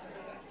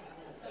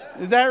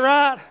 Is that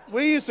right?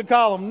 We used to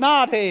call them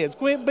knotheads.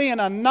 Quit being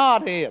a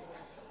knothead.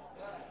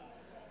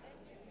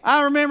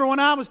 I remember when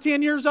I was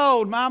 10 years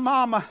old, my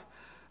mama,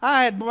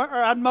 I'd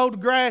mowed the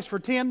grass for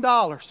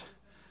 $10.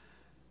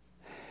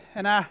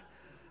 And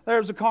there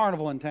was a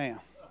carnival in town.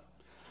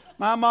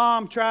 My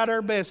mom tried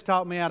her best to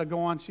talk me out of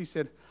going. She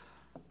said,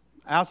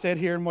 I'll sit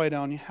here and wait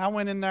on you. I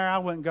went in there, I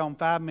wasn't gone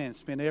 5 minutes,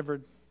 spent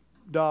every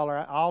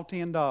dollar, all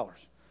 $10.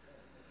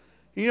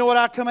 You know what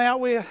I come out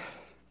with?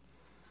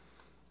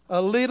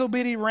 A little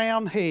bitty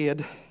round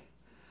head.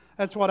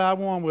 That's what I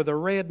won with a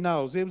red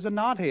nose. It was a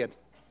knothead.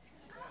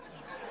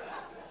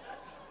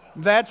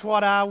 That's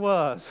what I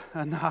was,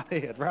 a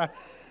knothead, right?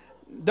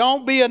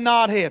 Don't be a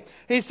knothead.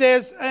 He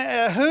says,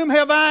 whom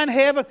have I in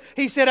heaven?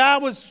 He said, I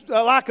was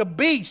like a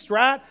beast,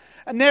 right?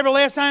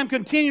 Nevertheless, I am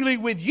continually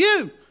with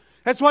you.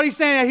 That's what he's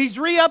saying. He's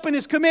re-upping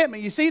his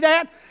commitment. You see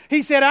that?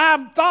 He said,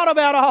 I've thought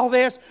about all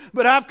this,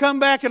 but I've come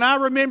back and I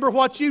remember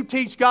what you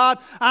teach, God.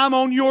 I'm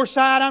on your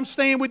side. I'm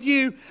staying with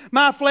you.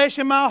 My flesh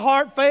and my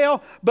heart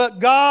fail, but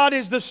God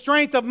is the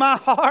strength of my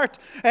heart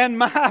and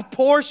my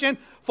portion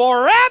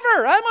forever.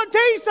 I'm going to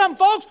tell you something,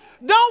 folks.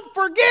 Don't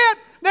forget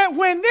that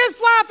when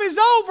this life is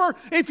over,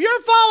 if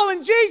you're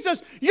following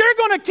Jesus, you're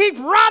going to keep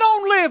right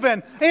on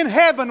living in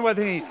heaven with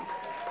Him.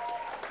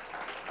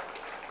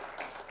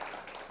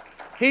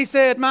 He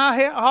said,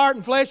 my heart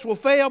and flesh will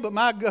fail, but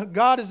my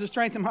God is the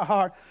strength of my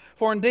heart.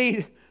 For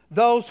indeed,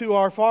 those who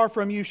are far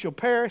from you shall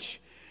perish.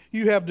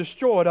 You have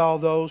destroyed all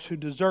those who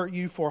desert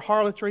you for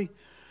harlotry.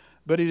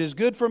 But it is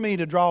good for me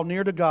to draw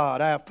near to God.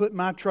 I have put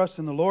my trust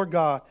in the Lord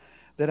God,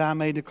 that I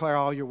may declare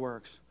all your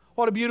works.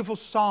 What a beautiful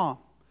psalm.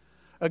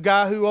 A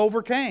guy who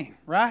overcame,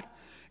 right?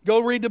 Go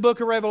read the book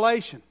of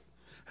Revelation.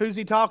 Who's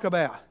he talk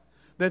about?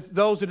 That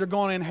those that are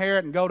going to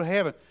inherit and go to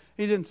heaven.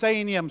 He didn't say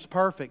any of them's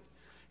perfect.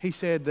 He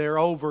said they're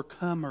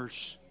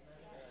overcomers.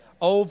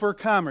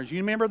 Overcomers. You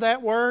remember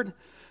that word?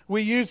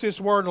 We use this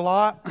word a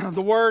lot.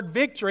 The word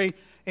victory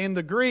in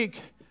the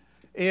Greek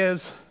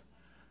is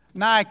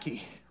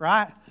Nike,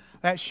 right?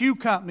 That shoe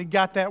company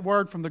got that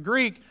word from the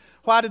Greek.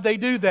 Why did they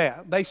do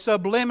that? They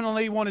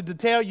subliminally wanted to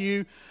tell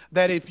you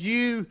that if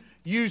you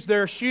use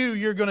their shoe,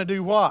 you're going to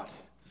do what?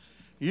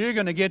 You're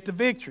going to get the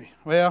victory.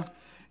 Well,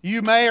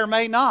 you may or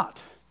may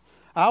not.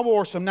 I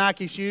wore some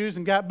Nike shoes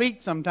and got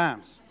beat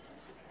sometimes.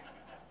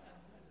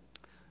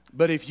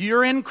 But if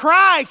you're in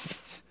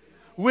Christ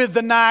with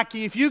the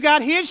Nike, if you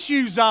got His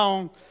shoes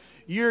on,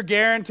 you're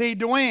guaranteed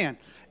to win.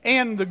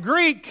 In the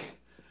Greek,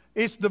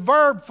 it's the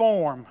verb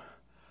form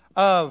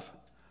of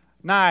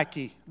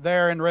Nike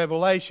there in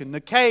Revelation,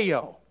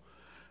 Nikeo.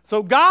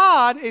 So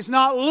God is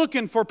not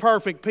looking for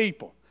perfect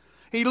people.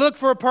 He looked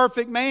for a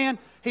perfect man.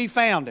 He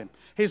found him.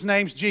 His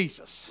name's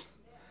Jesus,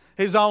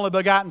 His only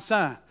begotten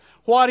Son.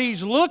 What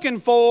He's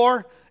looking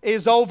for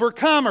is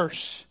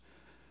overcomers.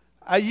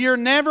 You're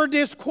never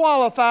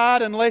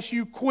disqualified unless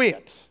you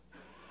quit.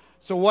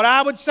 So what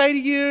I would say to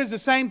you is the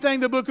same thing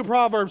the book of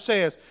Proverbs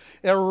says.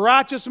 A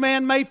righteous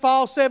man may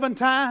fall 7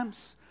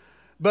 times,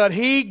 but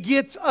he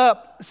gets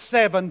up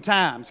 7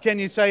 times. Can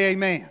you say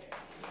amen?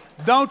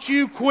 Don't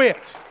you quit.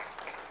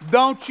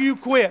 Don't you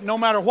quit. No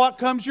matter what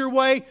comes your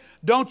way,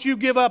 don't you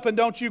give up and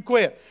don't you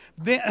quit.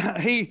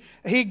 Then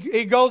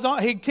he goes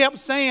on. He kept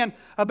saying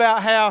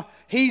about how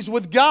he's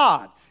with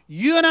God.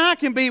 You and I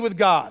can be with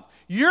God.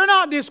 You're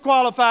not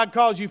disqualified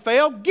because you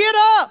failed. Get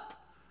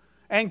up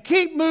and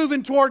keep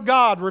moving toward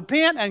God.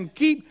 Repent and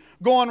keep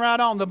going right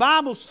on. The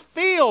Bible's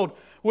filled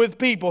with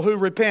people who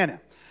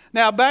repented.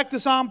 Now back to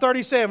Psalm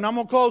 37. I'm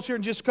going to close here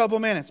in just a couple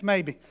of minutes,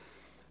 maybe.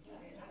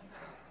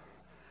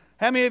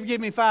 How many of you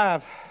give me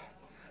 5?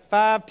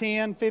 5,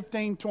 10,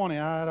 15, 20.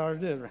 I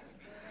already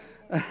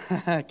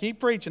did.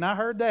 Keep preaching. I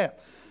heard that.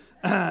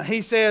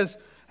 He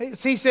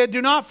said,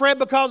 do not fret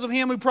because of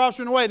him who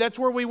prospers in the way. That's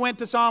where we went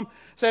to Psalm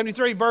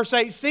 73, verse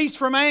 8. Cease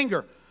from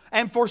anger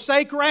and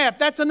forsake wrath.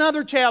 That's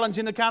another challenge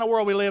in the kind of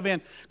world we live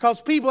in,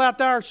 because people out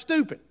there are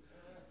stupid.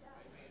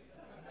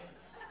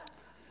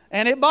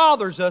 And it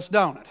bothers us,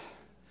 don't it?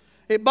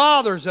 It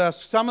bothers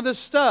us, some of this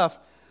stuff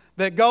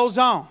that goes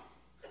on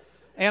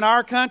in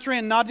our country,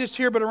 and not just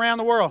here but around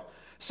the world.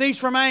 Cease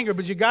from anger,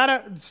 but you got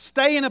to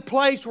stay in a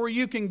place where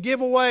you can give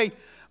away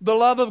the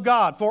love of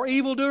God. For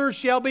evildoers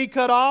shall be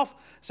cut off.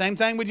 Same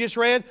thing we just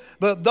read.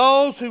 But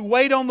those who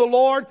wait on the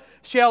Lord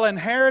shall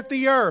inherit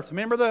the earth.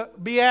 Remember the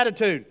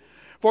beatitude.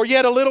 For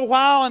yet a little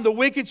while, and the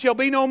wicked shall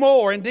be no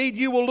more. Indeed,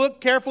 you will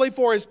look carefully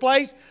for his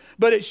place,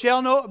 but it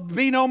shall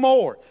be no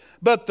more.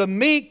 But the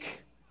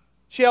meek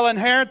shall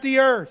inherit the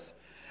earth,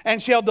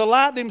 and shall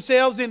delight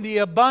themselves in the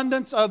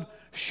abundance of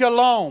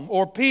shalom,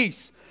 or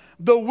peace.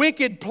 The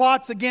wicked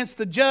plots against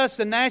the just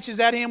and gnashes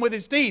at him with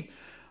his teeth.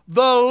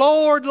 The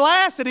Lord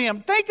laughs at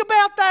him. Think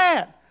about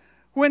that.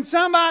 When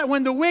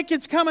the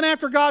wicked's coming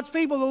after God's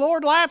people, the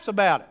Lord laughs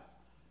about it.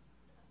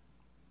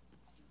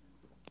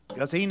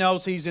 Because He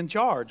knows He's in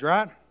charge,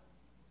 right?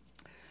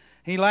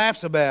 He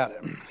laughs about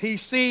it. He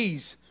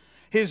sees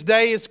His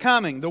day is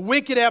coming. The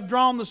wicked have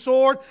drawn the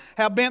sword,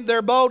 have bent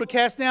their bow to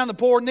cast down the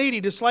poor and needy,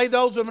 to slay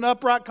those of an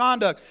upright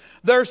conduct.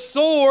 Their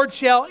sword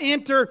shall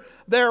enter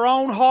their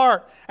own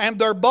heart, and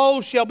their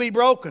bows shall be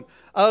broken.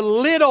 A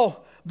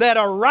little that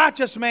a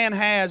righteous man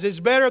has is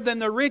better than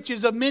the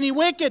riches of many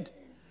wicked.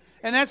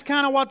 And that's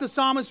kind of what the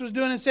psalmist was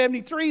doing in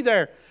 73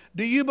 there.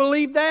 Do you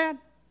believe that?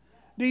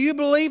 Do you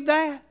believe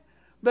that?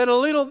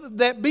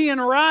 That being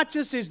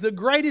righteous is the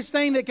greatest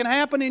thing that can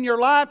happen in your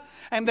life,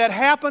 and that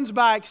happens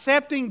by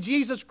accepting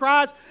Jesus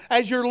Christ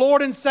as your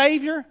Lord and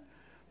Savior?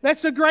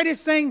 That's the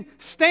greatest thing.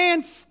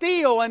 Stand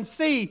still and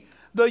see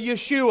the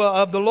Yeshua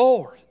of the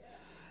Lord.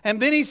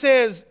 And then he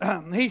says,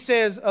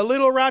 a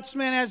little righteous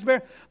man has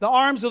bear. The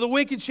arms of the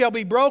wicked shall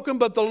be broken,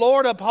 but the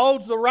Lord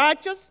upholds the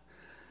righteous.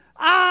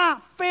 I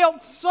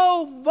felt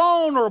so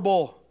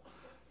vulnerable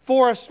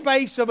for a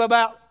space of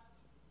about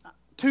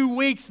 2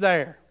 weeks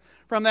there.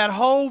 From that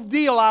whole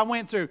deal I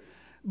went through.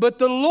 But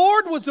the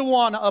Lord was the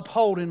one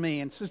upholding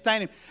me and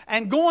sustaining me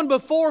and going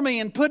before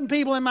me and putting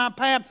people in my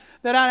path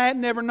that I had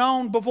never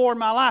known before in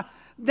my life.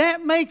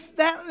 That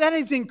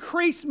has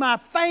increased my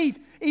faith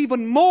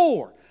even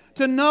more,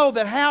 to know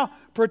that how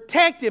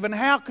protective and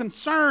how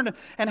concerned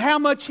and how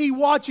much He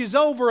watches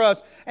over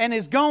us and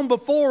has gone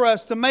before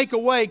us to make a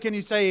way. Can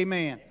you say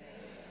amen?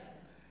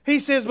 He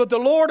says, but the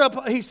Lord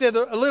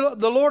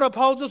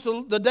upholds us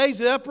the days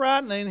of the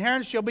upright, and the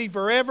inheritance shall be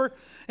forever.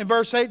 In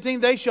verse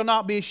 18, they shall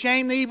not be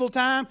ashamed the evil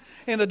time.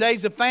 In the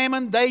days of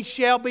famine, they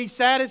shall be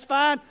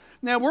satisfied.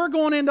 Now, we're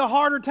going into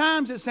harder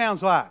times, it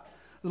sounds like.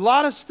 A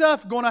lot of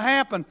stuff going to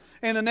happen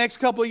in the next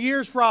couple of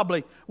years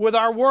probably with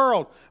our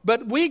world.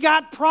 But we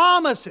got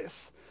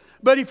promises.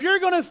 But if you're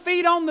going to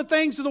feed on the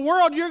things of the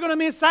world, you're going to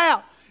miss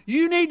out.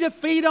 You need to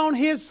feed on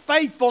His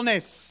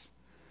faithfulness.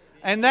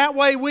 And that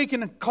way we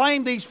can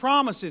claim these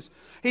promises.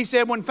 He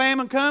said, when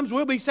famine comes,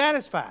 we'll be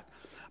satisfied.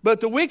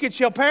 But the wicked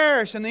shall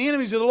perish, and the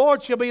enemies of the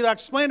Lord shall be like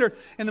splendor,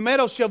 and the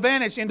meadows shall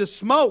vanish into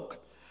smoke.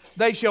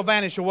 They shall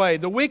vanish away.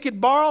 The wicked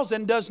borrows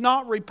and does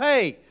not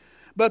repay,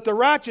 but the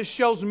righteous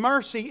shows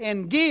mercy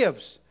and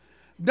gives.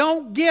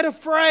 Don't get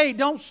afraid.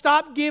 Don't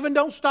stop giving.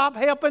 Don't stop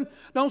helping.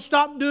 Don't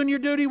stop doing your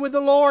duty with the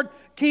Lord.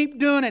 Keep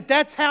doing it.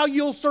 That's how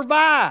you'll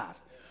survive.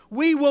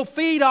 We will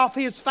feed off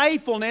His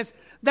faithfulness.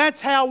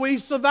 That's how we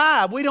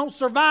survive. We don't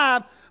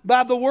survive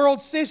by the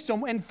world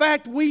system. In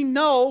fact, we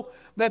know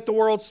that the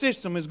world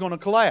system is going to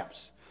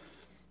collapse.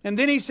 And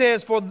then he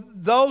says, for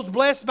those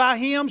blessed by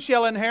Him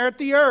shall inherit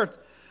the earth,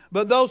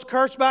 but those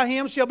cursed by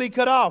Him shall be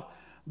cut off.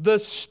 The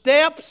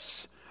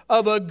steps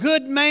of a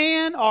good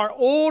man are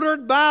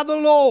ordered by the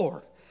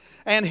Lord,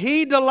 and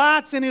He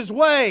delights in his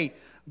way,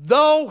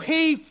 though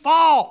he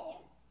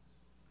fall.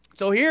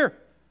 So here,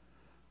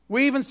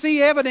 we even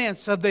see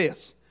evidence of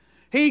this.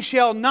 He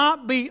shall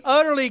not be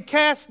utterly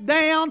cast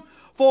down,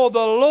 for the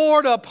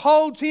Lord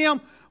upholds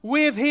him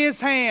with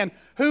His hand.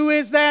 Who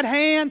is that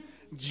hand?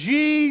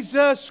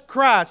 Jesus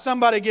Christ.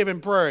 Somebody give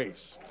Him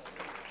praise.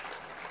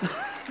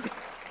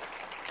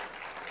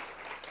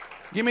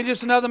 Give me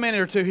just another minute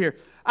or two here.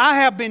 I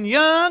have been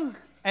young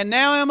and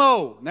now am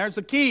old. And there's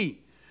the key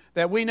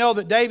that we know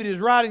that David is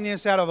writing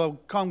this out of a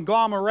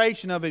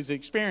conglomeration of his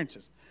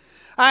experiences.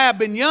 I have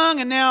been young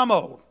and now I'm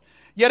old.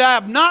 Yet I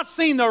have not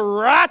seen the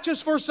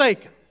righteous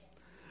forsaken,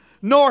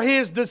 nor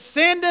his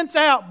descendants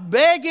out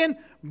begging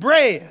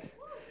bread.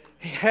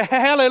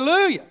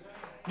 Hallelujah.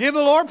 Give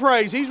the Lord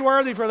praise. He's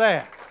worthy for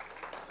that.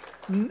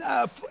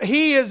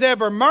 He is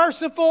ever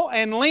merciful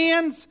and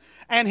lends,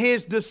 and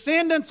His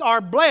descendants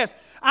are blessed.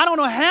 I don't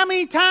know how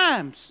many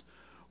times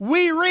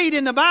we read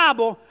in the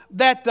Bible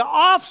that the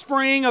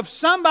offspring of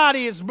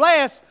somebody is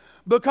blessed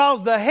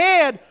because the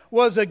head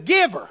was a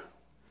giver.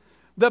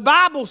 The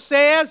Bible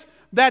says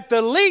that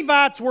the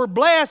Levites were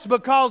blessed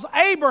because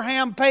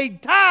Abraham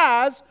paid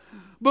tithes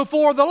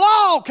before the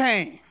law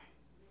came.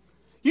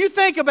 You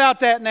think about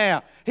that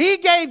now. He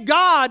gave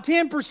God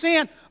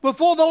 10%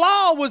 before the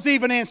law was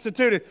even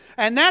instituted.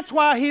 And that's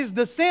why his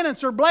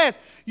descendants are blessed.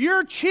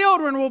 Your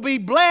children will be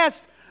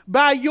blessed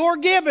by your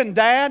giving,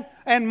 Dad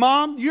and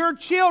Mom. Your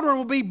children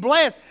will be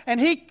blessed.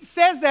 And he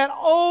says that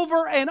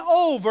over and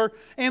over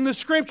in the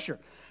Scripture.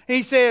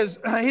 He says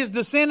his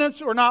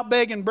descendants are not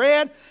begging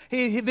bread.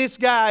 This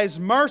guy is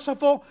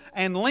merciful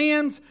and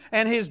lends,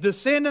 and his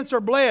descendants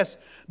are blessed.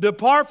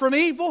 Depart from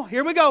evil.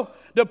 Here we go.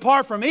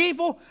 Depart from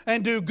evil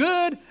and do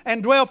good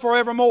and dwell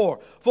forevermore.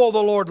 For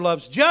the Lord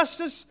loves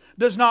justice,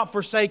 does not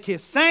forsake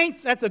His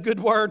saints. That's a good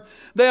word.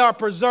 They are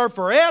preserved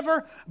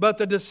forever, but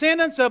the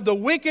descendants of the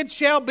wicked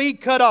shall be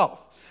cut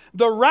off.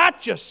 The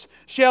righteous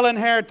shall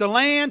inherit the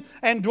land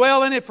and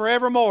dwell in it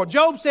forevermore.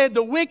 Job said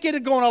the wicked are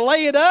going to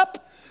lay it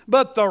up,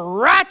 but the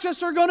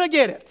righteous are going to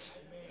get it.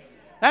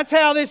 That's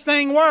how this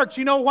thing works.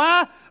 You know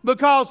why?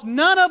 Because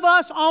none of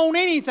us own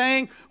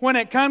anything when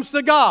it comes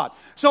to God.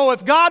 So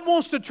if God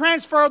wants to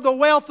transfer the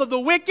wealth of the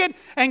wicked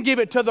and give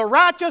it to the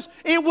righteous,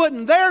 it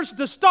wouldn't theirs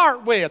to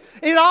start with.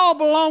 It all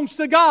belongs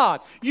to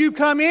God. You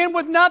come in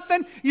with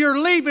nothing, you're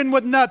leaving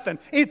with nothing.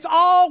 It's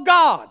all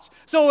God's.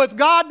 So if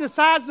God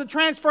decides to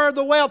transfer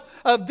the wealth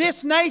of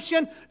this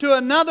nation to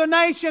another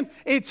nation,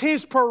 it's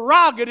His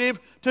prerogative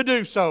to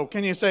do so.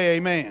 Can you say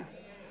amen?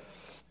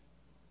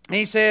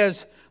 He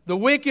says, the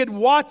wicked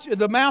watch,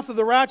 the mouth of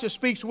the righteous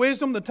speaks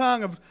wisdom, the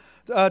tongue of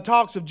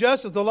talks of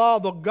justice, the law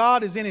of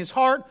God is in his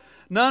heart,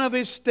 none of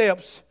his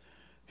steps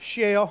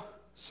shall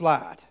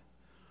slide.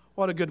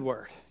 What a good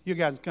word. You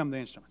guys come to the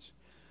instruments.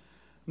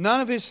 None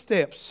of his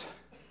steps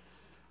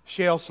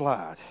shall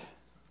slide.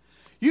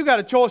 You got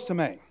a choice to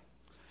make.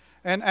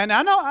 And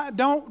I know, I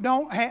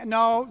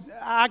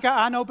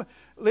know,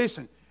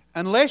 listen,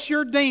 unless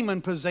you're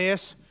demon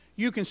possessed,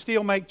 you can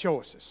still make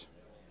choices.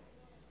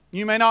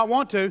 You may not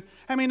want to.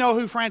 How many know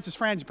who Francis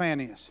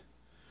Frangipane is?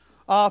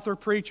 Author,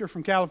 preacher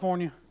from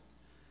California.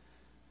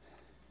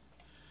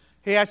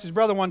 He asked his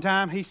brother one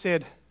time, he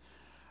said,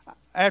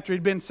 after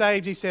he'd been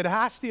saved, he said,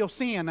 I still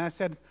sin. I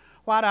said,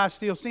 why do I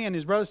still sin?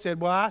 His brother said,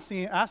 well,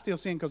 I still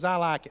sin because I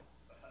like it.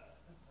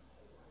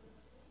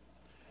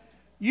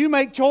 You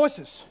make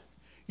choices.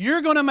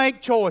 You're going to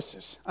make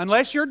choices.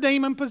 Unless you're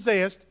demon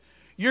possessed,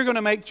 you're going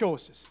to make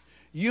choices.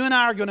 You and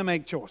I are going to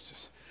make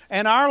choices.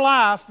 And our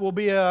life will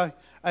be a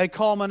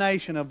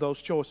culmination of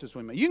those choices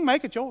we make. You can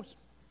make a choice.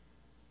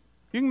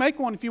 You can make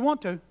one if you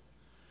want to.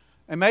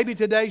 And maybe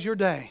today's your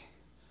day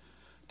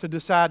to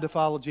decide to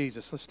follow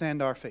Jesus. Let's stand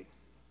to our feet.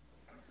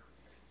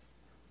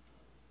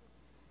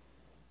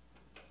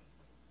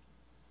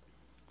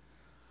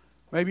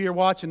 Maybe you're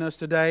watching us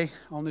today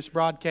on this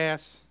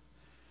broadcast.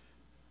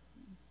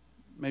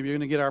 Maybe you're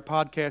going to get our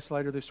podcast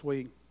later this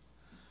week.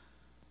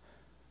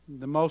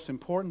 The most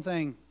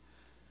important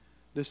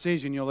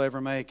decision you'll ever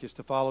make is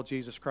to follow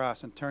Jesus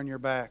Christ and turn your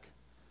back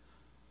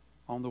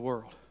on the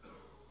world.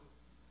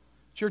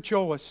 It's your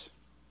choice.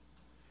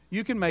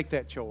 You can make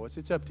that choice.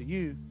 It's up to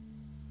you.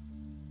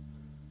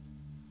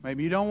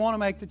 Maybe you don't want to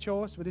make the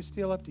choice, but it's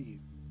still up to you.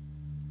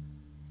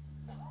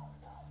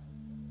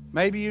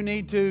 Maybe you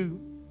need to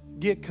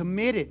get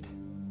committed.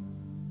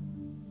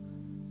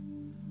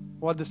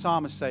 What did the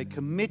psalmist say?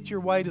 Commit your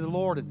way to the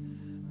Lord,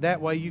 and that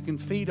way you can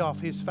feed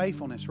off His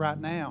faithfulness. Right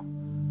now,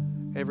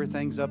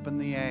 everything's up in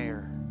the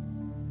air.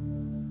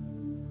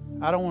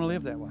 I don't want to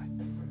live that way.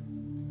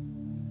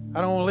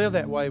 I don't want to live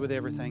that way with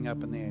everything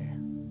up in the air.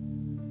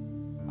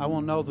 I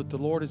want to know that the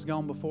Lord has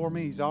gone before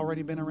me. He's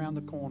already been around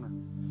the corner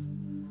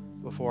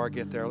before I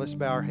get there. Let's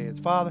bow our heads.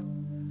 Father,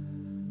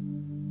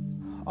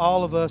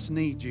 all of us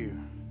need You.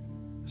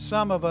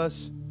 Some of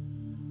us,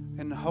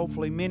 and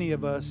hopefully many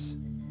of us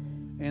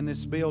in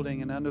this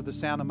building and under the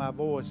sound of my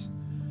voice,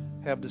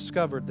 have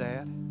discovered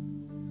that,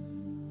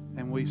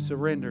 and we've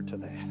surrendered to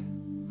that.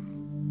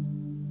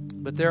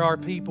 But there are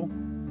people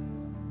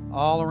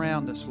all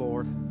around us,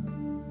 Lord.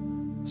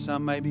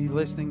 Some may be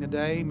listening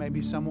today,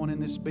 maybe someone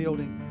in this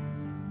building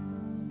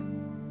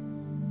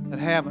that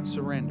haven't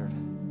surrendered.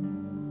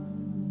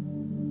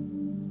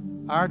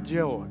 Our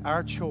joy,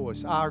 our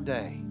choice, our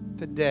day,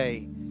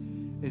 today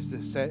is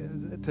the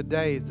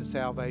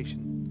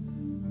salvation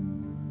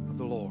of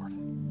the Lord.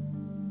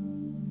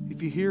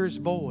 If you hear His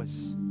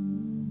voice,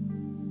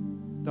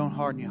 don't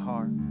harden your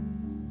heart.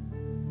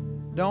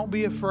 Don't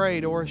be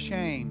afraid or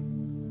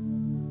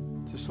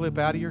ashamed to slip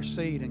out of your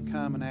seat and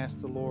come and ask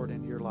the Lord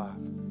into your life.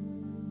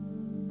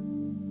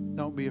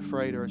 Don't be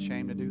afraid or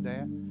ashamed to do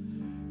that.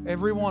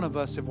 Every one of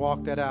us have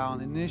walked that aisle.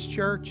 And in this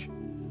church,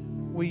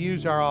 we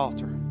use our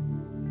altar.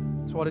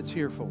 That's what it's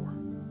here for.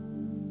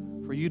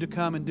 For you to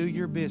come and do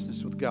your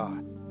business with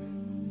God.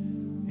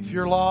 If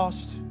you're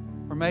lost,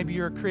 or maybe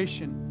you're a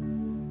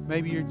Christian,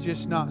 maybe you're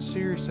just not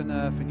serious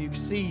enough and you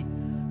see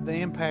the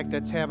impact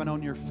that's having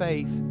on your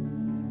faith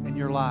and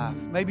your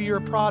life. Maybe you're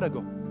a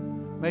prodigal.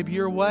 Maybe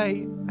you're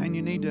away and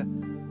you need to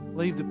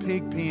leave the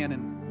pig pen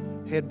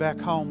and head back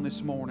home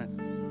this morning.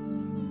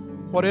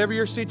 Whatever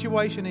your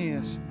situation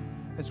is,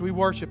 as we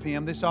worship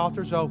Him, this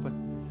altar's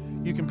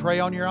open. You can pray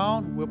on your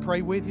own. We'll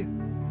pray with you.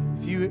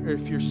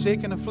 If you're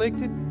sick and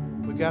afflicted,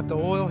 we got the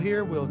oil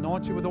here. We'll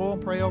anoint you with oil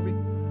and pray over you.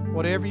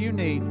 Whatever you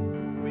need,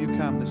 will you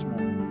come this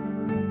morning?